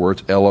several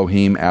words,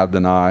 Elohim,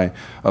 Adonai,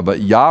 but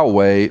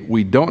Yahweh,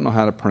 we don't know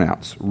how to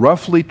pronounce.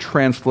 Roughly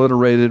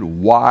transliterated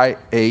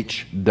YHWH.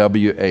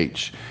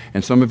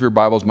 And some of your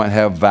Bibles might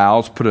have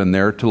vowels put in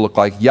there to look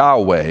like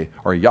Yahweh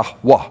or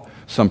Yahweh.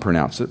 Some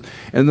pronounce it.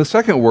 And the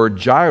second word,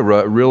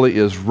 Jireh, really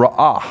is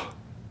Ra'ah.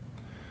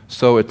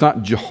 So it's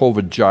not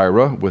Jehovah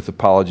Jireh, with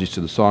apologies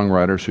to the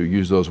songwriters who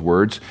use those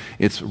words.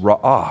 It's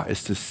Ra'ah.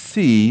 It's to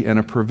see and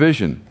a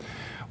provision.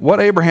 What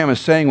Abraham is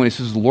saying when he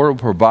says the Lord will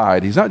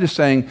provide, he's not just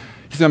saying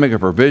He's going to make a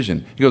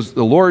provision. He goes,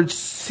 the Lord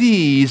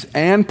sees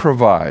and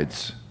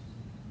provides.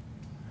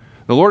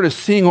 The Lord is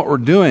seeing what we're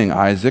doing,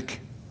 Isaac,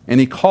 and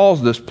He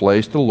calls this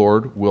place the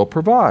Lord will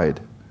provide.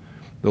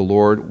 The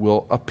Lord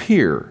will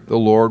appear. The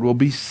Lord will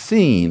be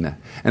seen.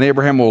 And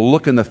Abraham will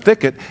look in the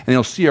thicket, and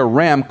he'll see a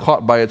ram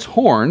caught by its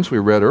horns, we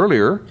read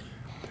earlier.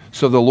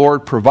 So the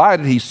Lord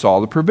provided, He saw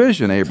the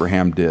provision,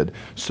 Abraham did.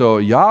 So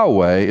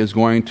Yahweh is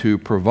going to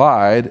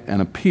provide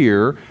and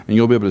appear, and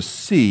you'll be able to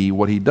see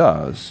what He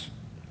does.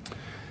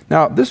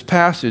 Now, this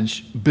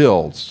passage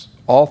builds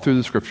all through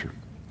the Scripture.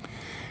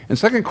 In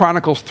 2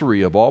 Chronicles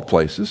 3, of all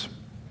places,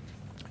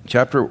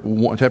 chapter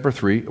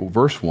 3,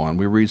 verse 1,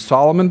 we read,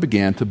 Solomon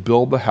began to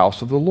build the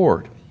house of the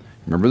Lord.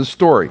 Remember the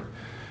story.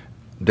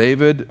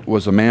 David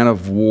was a man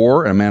of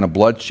war and a man of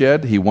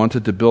bloodshed. He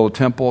wanted to build a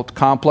temple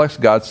complex.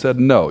 God said,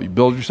 no, you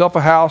build yourself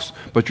a house,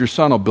 but your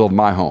son will build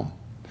my home.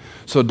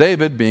 So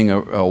David, being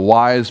a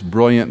wise,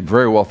 brilliant,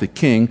 very wealthy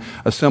king,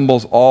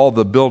 assembles all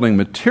the building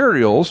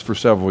materials for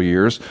several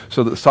years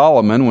so that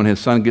Solomon, when his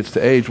son gets to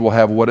age, will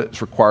have what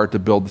it's required to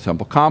build the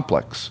temple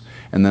complex.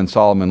 And then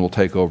Solomon will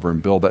take over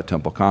and build that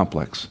temple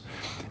complex.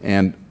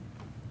 And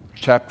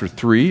chapter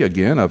 3,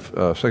 again,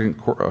 of 2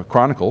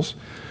 Chronicles,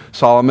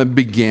 Solomon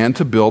began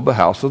to build the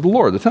house of the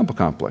Lord, the temple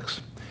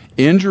complex,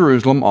 in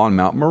Jerusalem on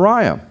Mount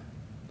Moriah,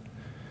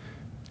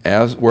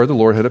 as where the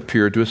Lord had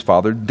appeared to his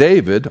father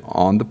David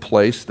on the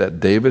place that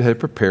David had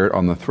prepared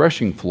on the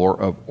threshing floor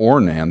of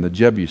Ornan the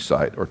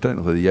Jebusite, or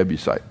technically the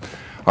Jebusite.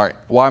 All right,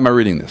 why am I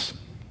reading this?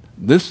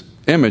 This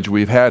image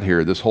we've had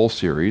here, this whole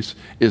series,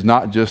 is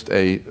not just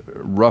a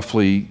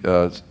roughly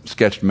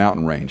sketched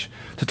mountain range.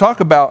 To talk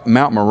about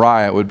Mount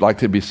Moriah, I would like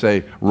to say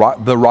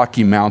the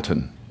Rocky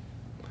Mountain.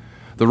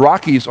 The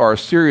Rockies are a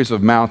series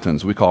of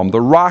mountains. We call them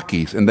the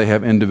Rockies, and they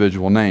have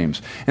individual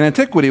names. In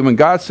antiquity, when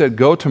God said,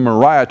 go to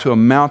Moriah, to a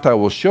mount I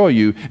will show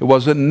you, it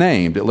wasn't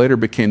named. It later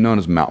became known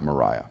as Mount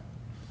Moriah.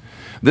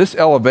 This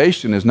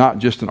elevation is not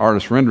just an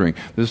artist rendering.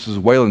 This is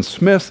Wayland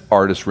Smith's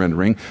artist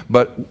rendering,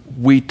 but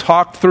we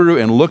talked through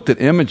and looked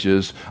at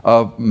images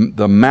of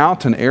the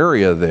mountain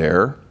area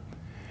there,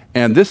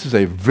 and this is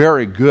a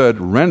very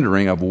good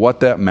rendering of what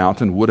that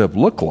mountain would have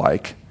looked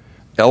like,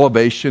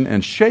 elevation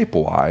and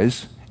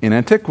shape-wise, in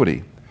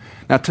antiquity.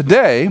 Now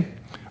today,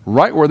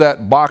 right where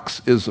that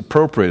box is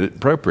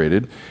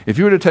appropriated, if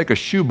you were to take a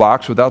shoe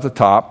box without the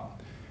top,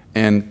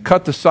 and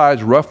cut the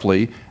sides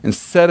roughly and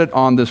set it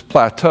on this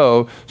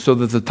plateau so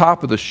that the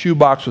top of the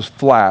shoebox was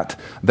flat.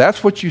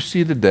 That's what you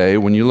see today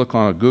when you look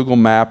on a Google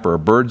map or a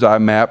bird's eye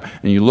map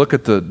and you look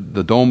at the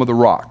Dome of the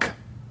Rock.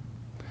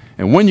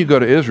 And when you go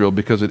to Israel,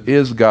 because it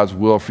is God's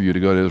will for you to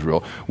go to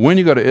Israel, when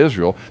you go to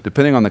Israel,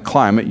 depending on the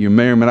climate, you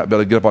may or may not be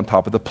able to get up on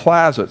top of the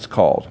plaza, it's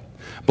called.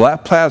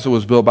 Black Plaza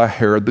was built by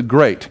Herod the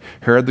Great.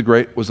 Herod the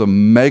Great was a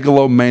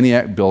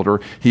megalomaniac builder.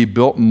 He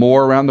built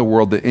more around the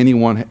world than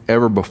anyone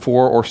ever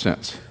before or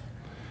since.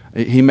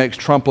 He makes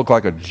Trump look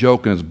like a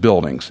joke in his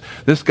buildings.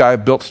 This guy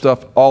built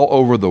stuff all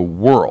over the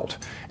world.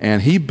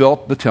 And he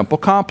built the temple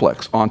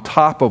complex on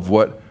top of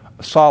what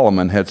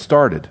Solomon had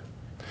started.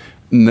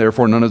 And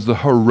therefore known as the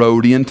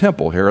Herodian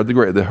Temple, Herod the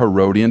Great, the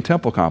Herodian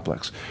Temple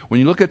complex.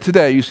 When you look at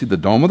today, you see the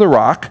Dome of the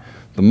Rock,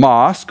 the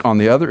mosque. On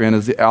the other end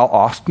is the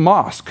Al-Aqsa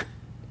Mosque.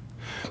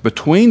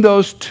 Between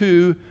those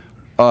two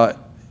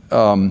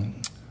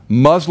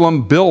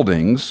Muslim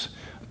buildings,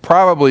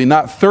 probably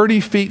not 30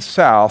 feet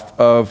south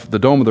of the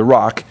Dome of the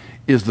Rock,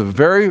 is the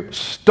very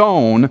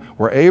stone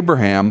where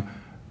Abraham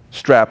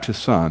strapped his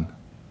son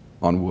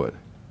on wood.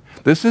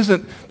 This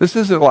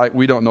isn't like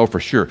we don't know for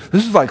sure.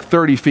 This is like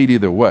 30 feet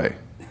either way.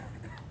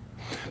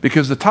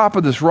 Because the top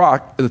of this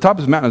rock, the top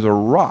of this mountain is a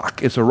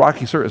rock. It's a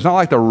rocky surface. It's not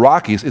like the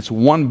Rockies. It's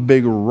one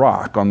big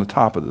rock on the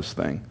top of this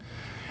thing.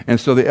 And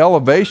so the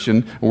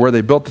elevation where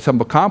they built the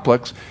temple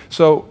complex,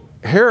 so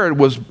Herod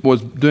was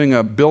doing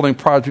a building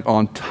project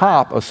on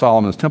top of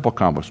Solomon's temple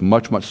complex,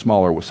 much, much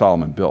smaller than what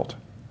Solomon built.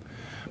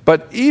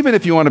 But even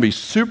if you want to be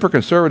super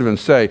conservative and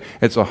say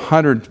it's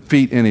 100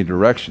 feet any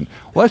direction,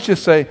 let's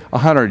just say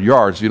 100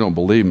 yards if you don't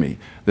believe me.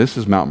 This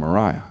is Mount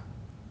Moriah.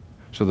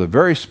 So the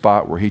very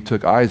spot where he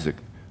took Isaac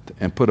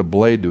and put a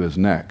blade to his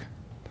neck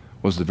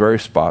was the very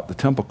spot the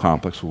temple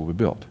complex will be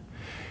built.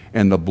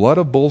 And the blood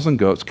of bulls and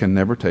goats can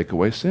never take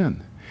away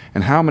sin.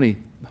 And how many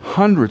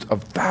hundreds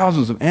of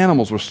thousands of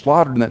animals were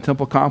slaughtered in that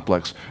temple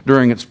complex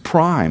during its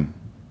prime.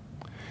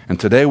 And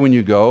today when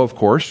you go, of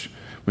course,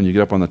 when you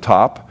get up on the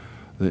top,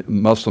 the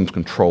Muslims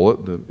control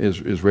it. The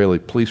Israeli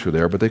police are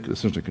there, but they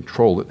essentially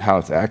control it, how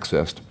it's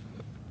accessed.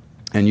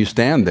 And you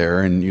stand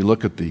there and you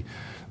look at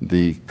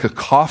the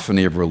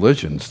cacophony of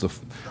religions,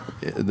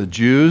 the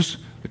Jews,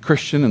 the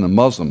Christian, and the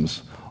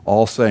Muslims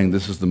all saying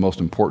this is the most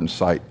important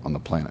site on the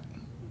planet.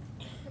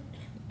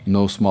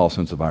 No small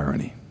sense of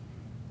irony.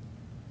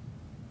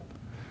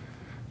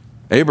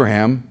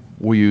 Abraham,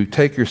 will you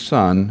take your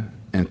son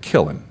and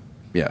kill him?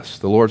 Yes,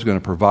 the Lord's going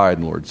to provide,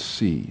 and the Lord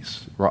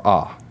sees.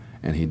 Ra'ah.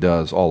 And he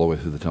does all the way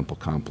through the temple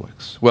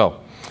complex.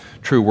 Well,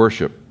 true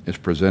worship is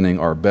presenting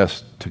our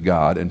best to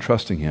God and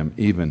trusting him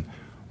even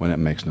when it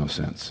makes no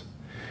sense.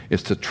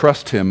 It's to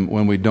trust him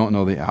when we don't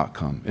know the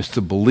outcome. It's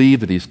to believe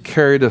that he's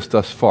carried us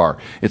thus far.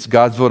 It's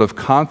God's vote of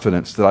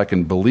confidence that I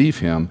can believe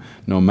him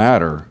no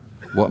matter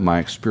what my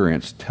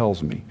experience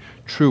tells me.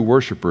 True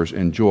worshipers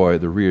enjoy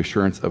the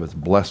reassurance of his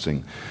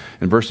blessing.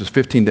 In verses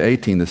 15 to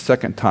 18, the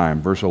second time,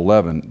 verse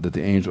 11, that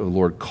the angel of the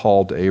Lord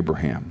called to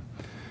Abraham.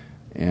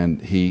 And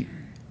he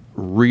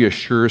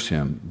reassures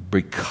him,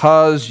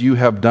 because you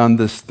have done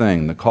this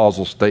thing, the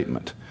causal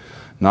statement.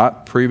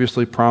 Not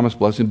previously promised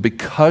blessing,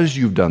 because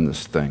you've done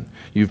this thing.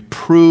 You've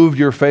proved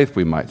your faith,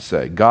 we might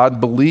say. God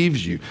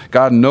believes you.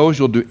 God knows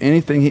you'll do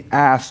anything he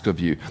asks of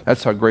you.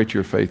 That's how great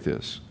your faith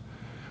is.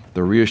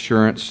 The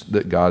reassurance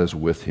that God is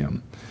with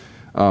him.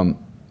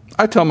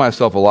 I tell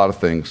myself a lot of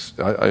things.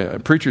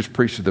 Preachers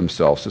preach to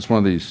themselves. It's one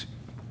of these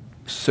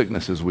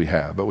sicknesses we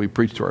have, but we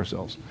preach to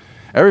ourselves.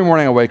 Every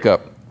morning I wake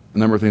up, a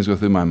number of things go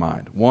through my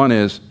mind. One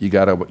is you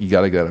gotta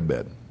get out of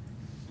bed,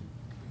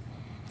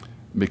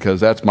 because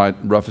that's my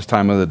roughest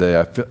time of the day.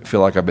 I feel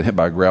like I've been hit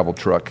by a gravel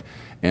truck,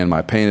 and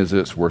my pain is at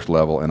its worst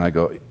level, and I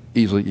go,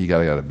 easily, you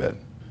gotta get out of bed.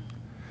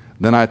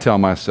 Then I tell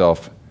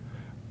myself,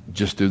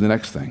 just do the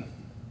next thing.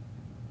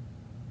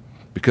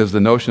 Because the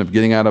notion of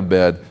getting out of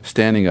bed,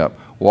 standing up,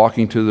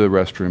 walking to the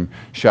restroom,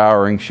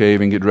 showering,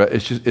 shaving, get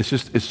dressed, it's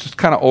just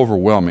kind of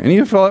overwhelming. Any of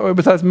you feel that way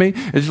besides me?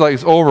 It's just like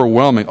it's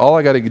overwhelming. All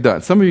I got to get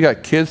done. Some of you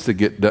got kids to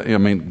get done. I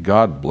mean,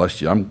 God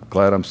bless you. I'm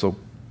glad I'm so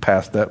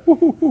past that.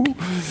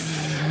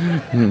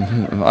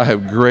 I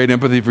have great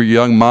empathy for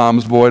young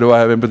moms. Boy, do I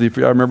have empathy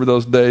for you. I remember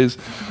those days.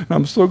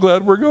 I'm so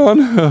glad we're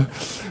gone.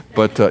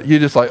 But you're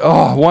just like,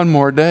 oh, one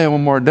more day.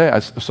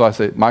 So I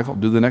say, Michael,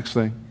 do the next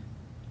thing.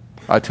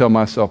 I tell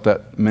myself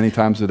that many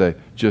times a day.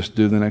 Just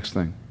do the next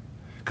thing.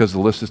 Because the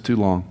list is too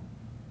long.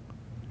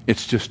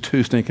 It's just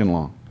too stinking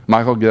long.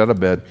 Michael, get out of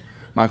bed.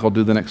 Michael,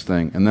 do the next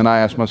thing. And then I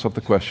ask myself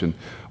the question,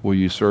 will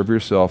you serve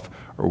yourself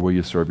or will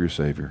you serve your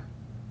Savior?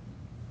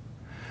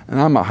 And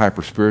I'm not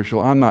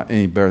hyper-spiritual. I'm not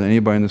any better than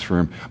anybody in this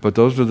room. But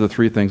those are the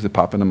three things that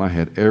pop into my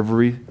head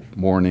every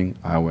morning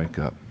I wake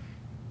up.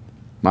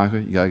 Michael,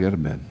 you got to get out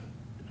of bed.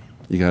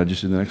 You got to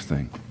just do the next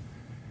thing.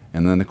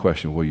 And then the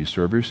question, will you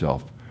serve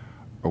yourself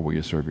or will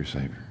you serve your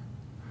Savior?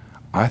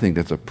 I think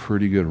that's a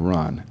pretty good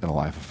run at a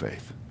life of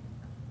faith.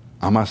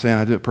 I'm not saying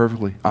I do it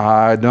perfectly.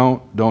 I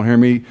don't. Don't hear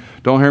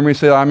me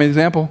say I'm an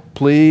example,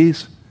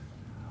 please.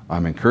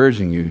 I'm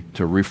encouraging you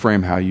to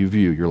reframe how you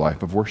view your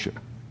life of worship.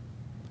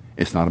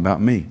 It's not about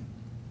me.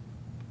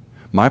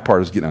 My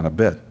part is getting out of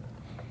bed.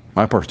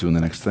 My part is doing the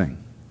next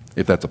thing,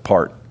 if that's a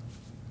part.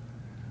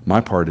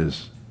 My part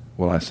is,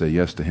 will I say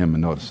yes to Him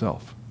and no to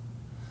self?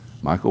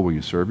 Michael, will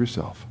you serve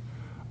yourself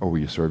or will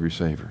you serve your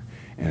Savior?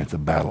 And it's a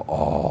battle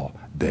all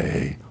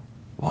day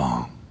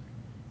long.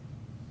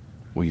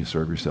 Will you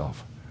serve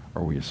yourself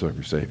or will you serve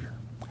your Savior?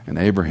 And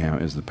Abraham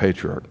is the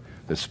patriarch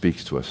that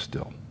speaks to us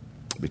still.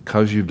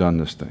 Because you've done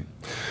this thing.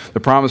 The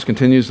promise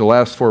continues, the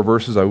last 4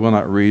 verses I will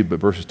not read, but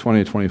verses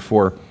 20 to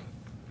 24.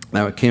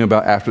 Now it came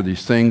about after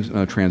these things,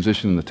 a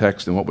transition in the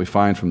text, and what we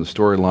find from the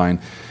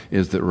storyline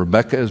is that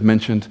Rebekah is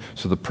mentioned,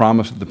 so the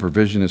promise, the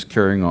provision is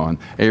carrying on.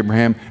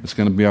 Abraham, it's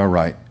going to be all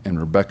right. And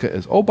Rebekah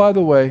is, oh, by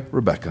the way,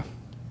 Rebekah.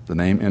 The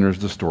name enters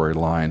the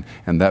storyline,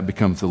 and that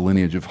becomes the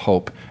lineage of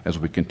hope as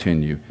we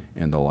continue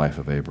in the life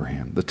of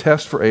Abraham. The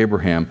test for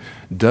Abraham,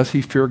 does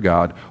he fear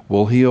God?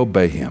 Will he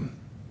obey Him?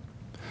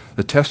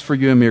 The test for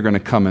you and me are going to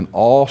come in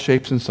all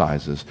shapes and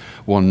sizes.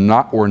 We're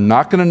not going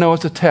to know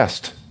it's a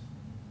test.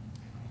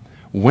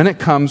 When it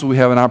comes, we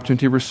have an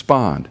opportunity to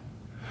respond.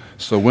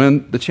 So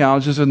when the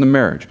challenge is in the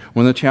marriage,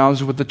 when the challenge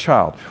is with the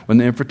child, when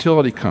the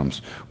infertility comes,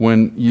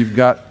 when you've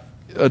got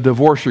a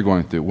divorce you're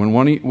going through, when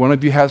one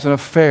of you has an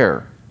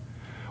affair,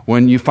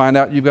 when you find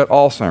out you've got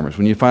Alzheimer's,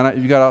 when you find out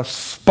you've got a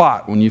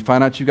spot, when you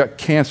find out you've got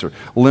cancer,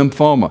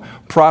 lymphoma,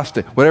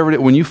 prostate, whatever it is,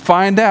 when you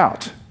find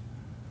out,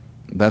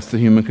 that's the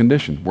human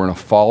condition. We're in a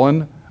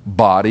fallen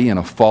body, in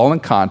a fallen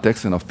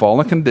context, in a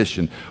fallen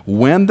condition.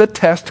 When the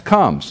test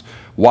comes,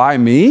 why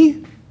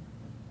me?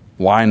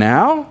 Why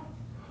now?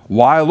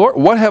 Why, Lord?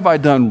 What have I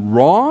done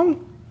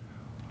wrong?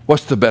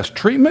 What's the best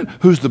treatment?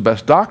 Who's the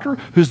best doctor?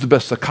 Who's the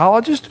best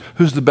psychologist?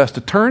 Who's the best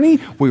attorney?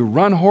 We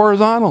run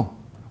horizontal.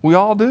 We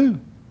all do.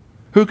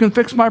 Who can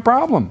fix my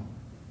problem?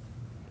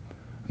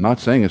 I'm not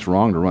saying it's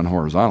wrong to run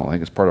horizontal. I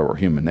think it's part of our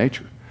human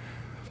nature.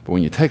 But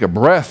when you take a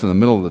breath in the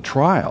middle of the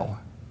trial,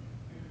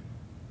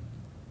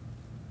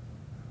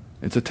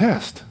 it's a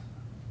test.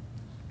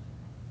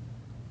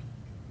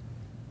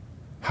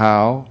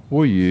 How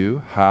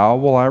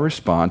will I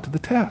respond to the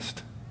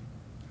test?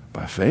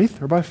 By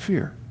faith or by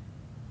fear?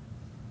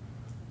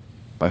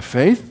 By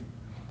faith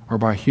or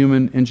by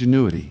human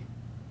ingenuity?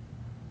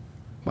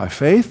 By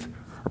faith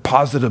or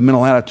positive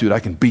mental attitude, I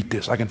can beat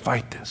this, I can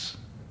fight this.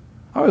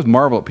 I always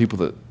marvel at people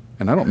that,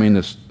 and I don't mean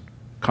this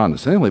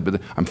condescendingly,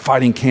 but I'm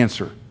fighting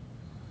cancer.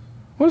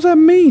 What does that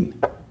mean?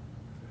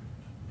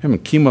 Him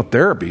and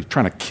chemotherapy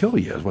trying to kill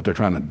you is what they're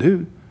trying to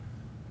do.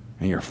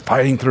 And you're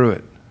fighting through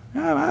it.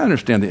 I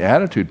understand the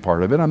attitude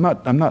part of it. I'm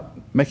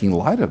not making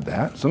light of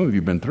that. Some of you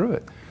have been through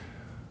it.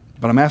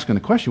 But I'm asking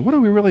the question, what are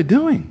we really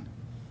doing?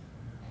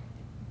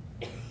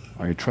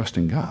 Are you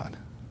trusting God?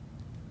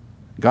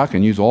 God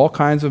can use all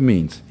kinds of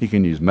means. He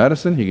can use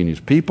medicine, He can use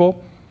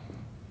people,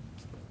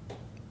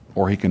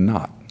 or He can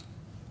not.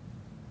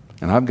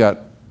 And I've got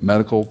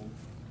medical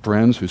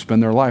friends who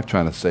spend their life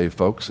trying to save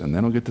folks, and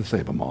they don't get to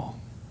save them all.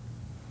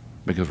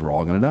 Because we're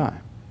all going to die.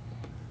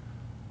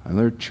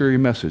 Another cheery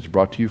message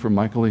brought to you from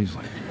Michael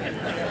Easley.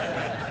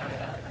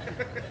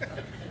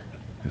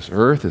 This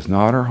earth is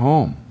not our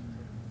home.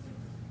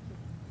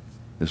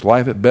 This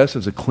life at best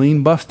is a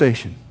clean bus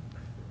station.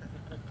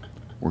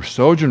 We're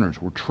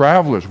sojourners, we're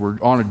travelers, we're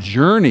on a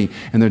journey,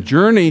 and the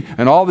journey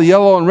and all the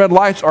yellow and red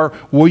lights are,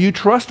 will you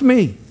trust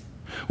me?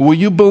 Will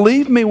you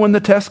believe me when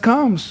the test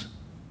comes?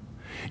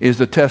 Is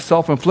the test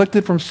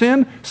self-inflicted from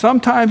sin?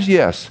 Sometimes,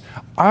 yes.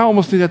 I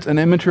almost think that's an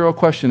immaterial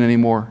question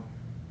anymore.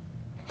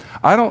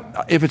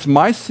 If it's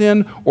my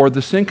sin or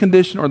the sin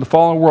condition or the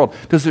fallen world,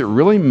 does it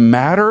really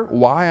matter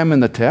why I'm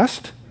in the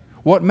test?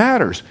 What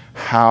matters?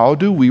 How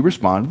do we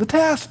respond to the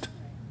test?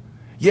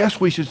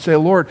 Yes, we should say,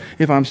 Lord,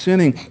 if I'm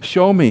sinning,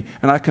 show me,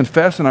 and I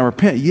confess and I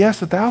repent.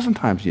 Yes, 1,000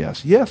 times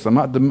yes. Yes, I'm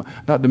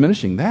not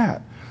diminishing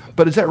that.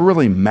 But does that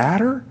really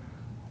matter?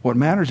 What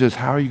matters is,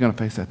 how are you going to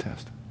face that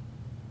test?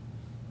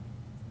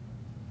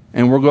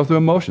 And we'll go through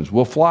emotions.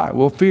 We'll fly.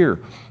 We'll fear.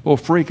 We'll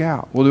freak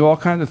out. We'll do all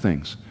kinds of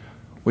things.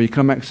 Will you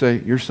come back and say,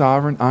 you're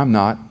sovereign? I'm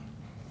not.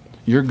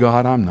 You're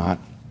God? I'm not.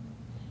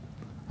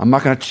 I'm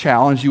not going to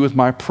challenge you with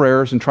my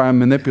prayers and try and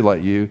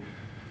manipulate you.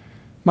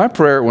 My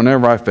prayer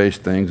whenever I face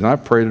things, and I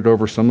prayed it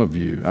over some of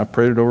you, I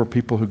prayed it over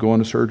people who go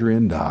into surgery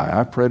and die,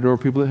 I prayed it over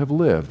people that have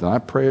lived, and I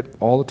pray it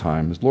all the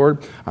time, is,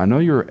 Lord, I know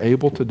you're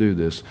able to do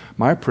this.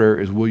 My prayer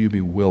is, will you be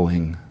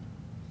willing?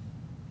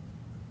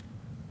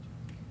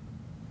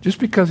 Just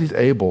because he's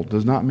able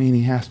does not mean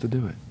he has to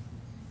do it.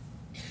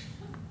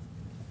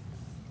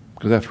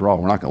 Because after all,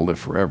 we're not going to live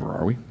forever,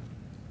 are we?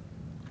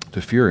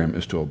 To fear him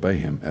is to obey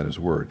him at his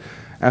word.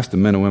 Ask the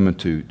men and women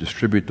to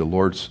distribute the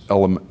Lord's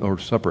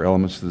Supper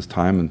elements at this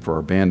time and for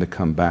our band to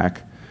come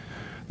back.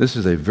 This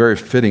is a very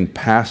fitting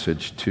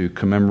passage to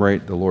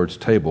commemorate the Lord's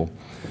table.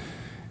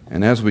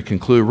 And as we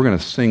conclude, we're going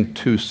to sing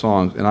 2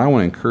 songs. And I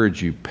want to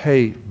encourage you,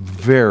 pay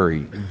very,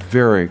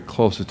 very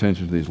close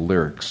attention to these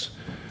lyrics.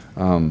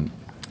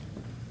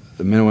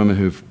 The men and women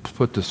who've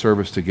put the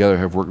service together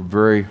have worked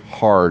very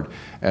hard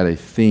at a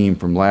theme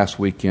from last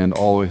weekend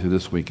all the way through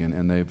this weekend,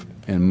 and they've,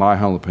 in my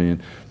humble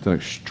opinion, done an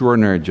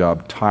extraordinary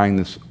job tying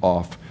this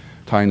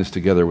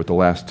together with the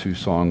last 2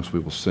 songs we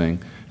will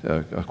sing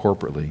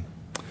corporately.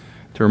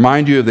 To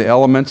remind you of the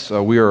elements,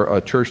 we are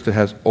a church that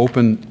has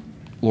open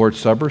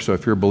Lord's Supper, so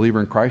if you're a believer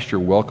in Christ, you're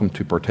welcome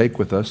to partake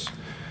with us.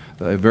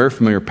 A very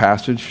familiar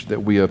passage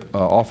that we have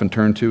often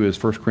turned to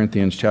is 1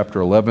 Corinthians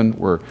chapter 11,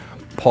 where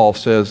Paul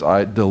says,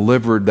 I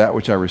delivered that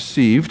which I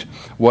received.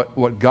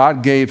 What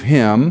God gave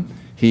him,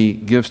 he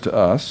gives to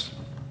us.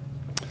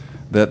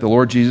 That the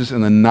Lord Jesus,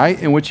 in the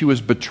night in which he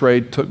was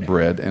betrayed, took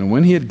bread, and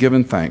when he had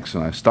given thanks,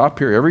 and I stop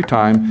here every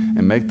time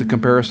and make the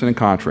comparison and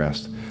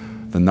contrast,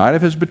 the night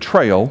of his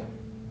betrayal,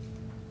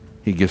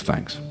 he gives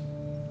thanks.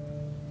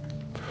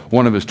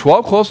 One of his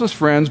 12 closest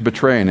friends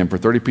betraying him for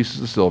 30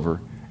 pieces of silver,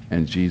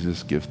 and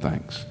Jesus gives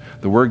thanks.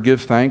 The word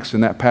give thanks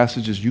in that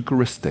passage is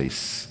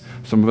Eucharistes.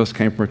 Some of us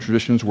came from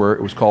traditions where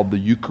it was called the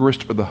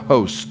Eucharist or the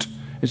host.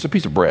 It's a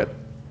piece of bread.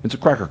 It's a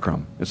cracker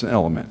crumb. It's an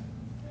element.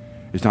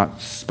 It's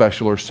not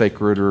special or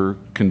sacred or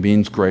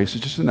convenes grace.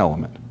 It's just an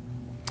element.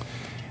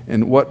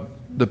 And what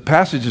the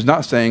passage is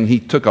not saying he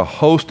took a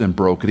host and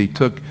broke it. He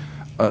took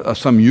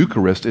some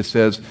Eucharist. It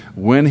says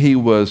when he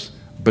was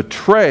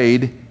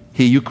betrayed,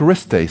 he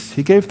Eucharistes.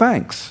 He gave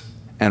thanks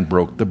and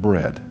broke the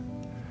bread.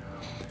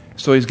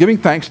 So he's giving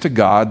thanks to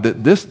God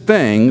that this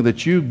thing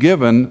that you've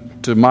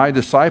given to my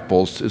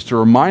disciples is to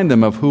remind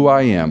them of who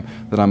I am,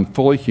 that I'm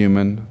fully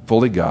human,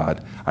 fully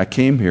God. I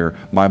came here.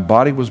 My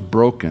body was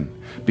broken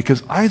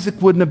because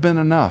Isaac wouldn't have been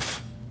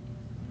enough.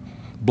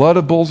 Blood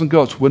of bulls and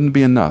goats wouldn't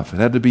be enough. It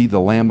had to be the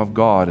Lamb of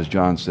God, as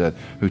John said,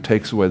 who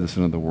takes away the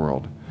sin of the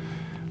world.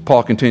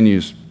 Paul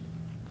continues,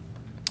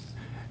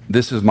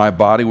 this is my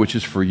body, which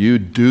is for you.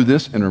 Do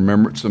this in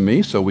remembrance of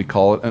me. So we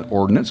call it an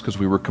ordinance because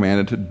we were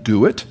commanded to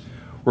do it.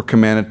 We're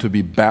commanded to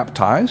be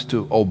baptized,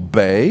 to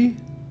obey,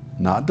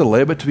 not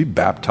delay, but to be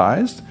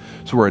baptized.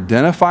 So we're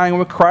identifying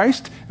with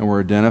Christ, and we're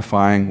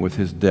identifying with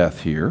his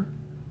death here.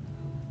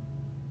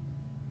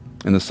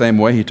 In the same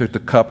way, he took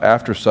the cup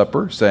after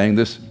supper, saying,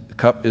 this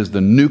cup is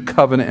the new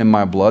covenant in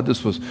my blood.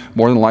 This was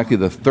more than likely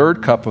the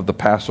 3rd cup of the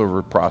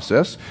Passover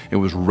process. It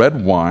was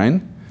red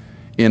wine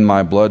in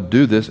my blood.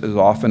 Do this as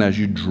often as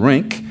you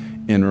drink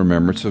in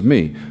remembrance of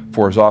me.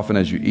 For as often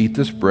as you eat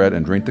this bread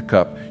and drink the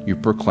cup, you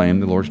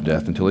proclaim the Lord's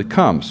death until he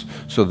comes.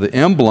 So the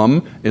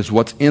emblem is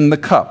what's in the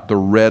cup, the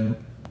red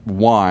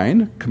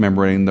wine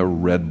commemorating the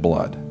red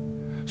blood.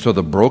 So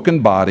the broken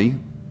body,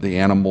 the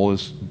animal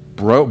is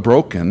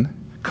broken,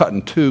 cut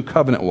in 2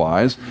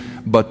 covenant-wise,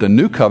 but the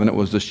new covenant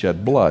was the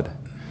shed blood.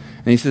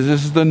 And he says,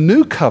 this is the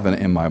new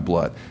covenant in my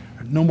blood.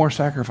 No more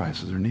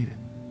sacrifices are needed.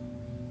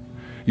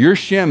 Your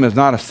shem is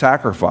not a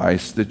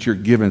sacrifice that you're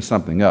giving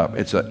something up.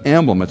 It's an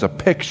emblem. It's a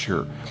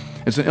picture.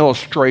 It's an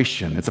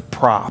illustration. It's a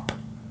prop.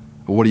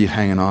 But what are you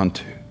hanging on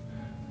to?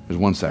 There's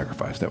one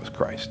sacrifice. That was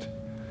Christ.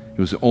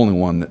 He was the only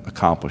one that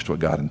accomplished what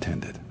God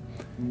intended.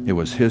 It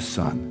was his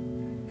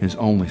son, his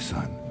only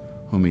son,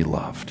 whom he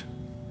loved.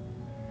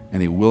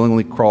 And he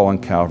willingly crawled on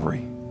Calvary.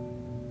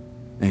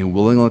 And he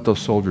willingly let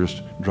those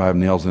soldiers drive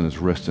nails in his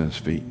wrists and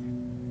his feet.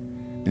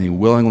 And he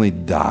willingly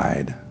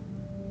died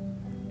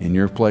in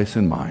your place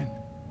and mine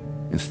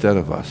instead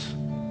of us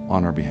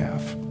on our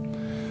behalf.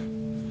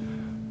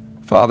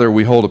 Father,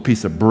 we hold a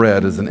piece of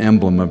bread as an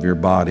emblem of your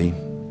body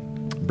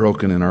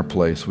broken in our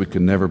place. We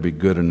could never be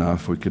good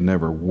enough. We could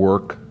never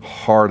work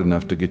hard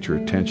enough to get your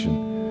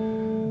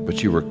attention.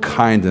 But you were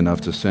kind enough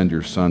to send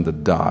your son to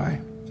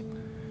die.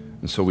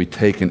 And so we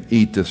take and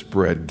eat this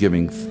bread,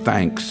 giving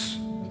thanks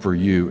for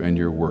you and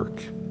your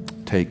work.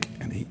 Take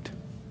and eat.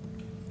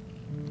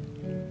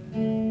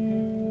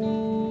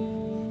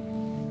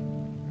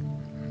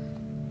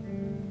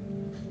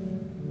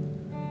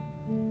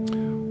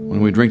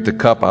 When we drink the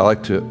cup, I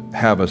like to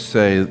have us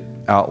say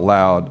out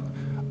loud,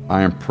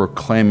 I am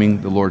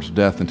proclaiming the Lord's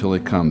death until he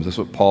comes. That's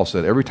what Paul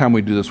said. Every time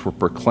we do this, we're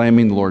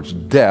proclaiming the Lord's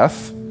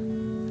death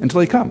until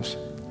he comes.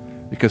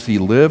 Because he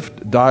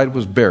lived, died,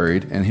 was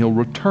buried, and he'll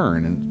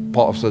return. And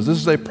Paul says this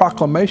is a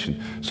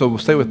proclamation. So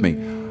say with me,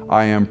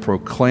 I am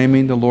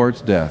proclaiming the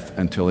Lord's death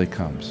until he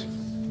comes.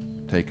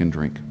 Take and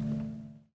drink.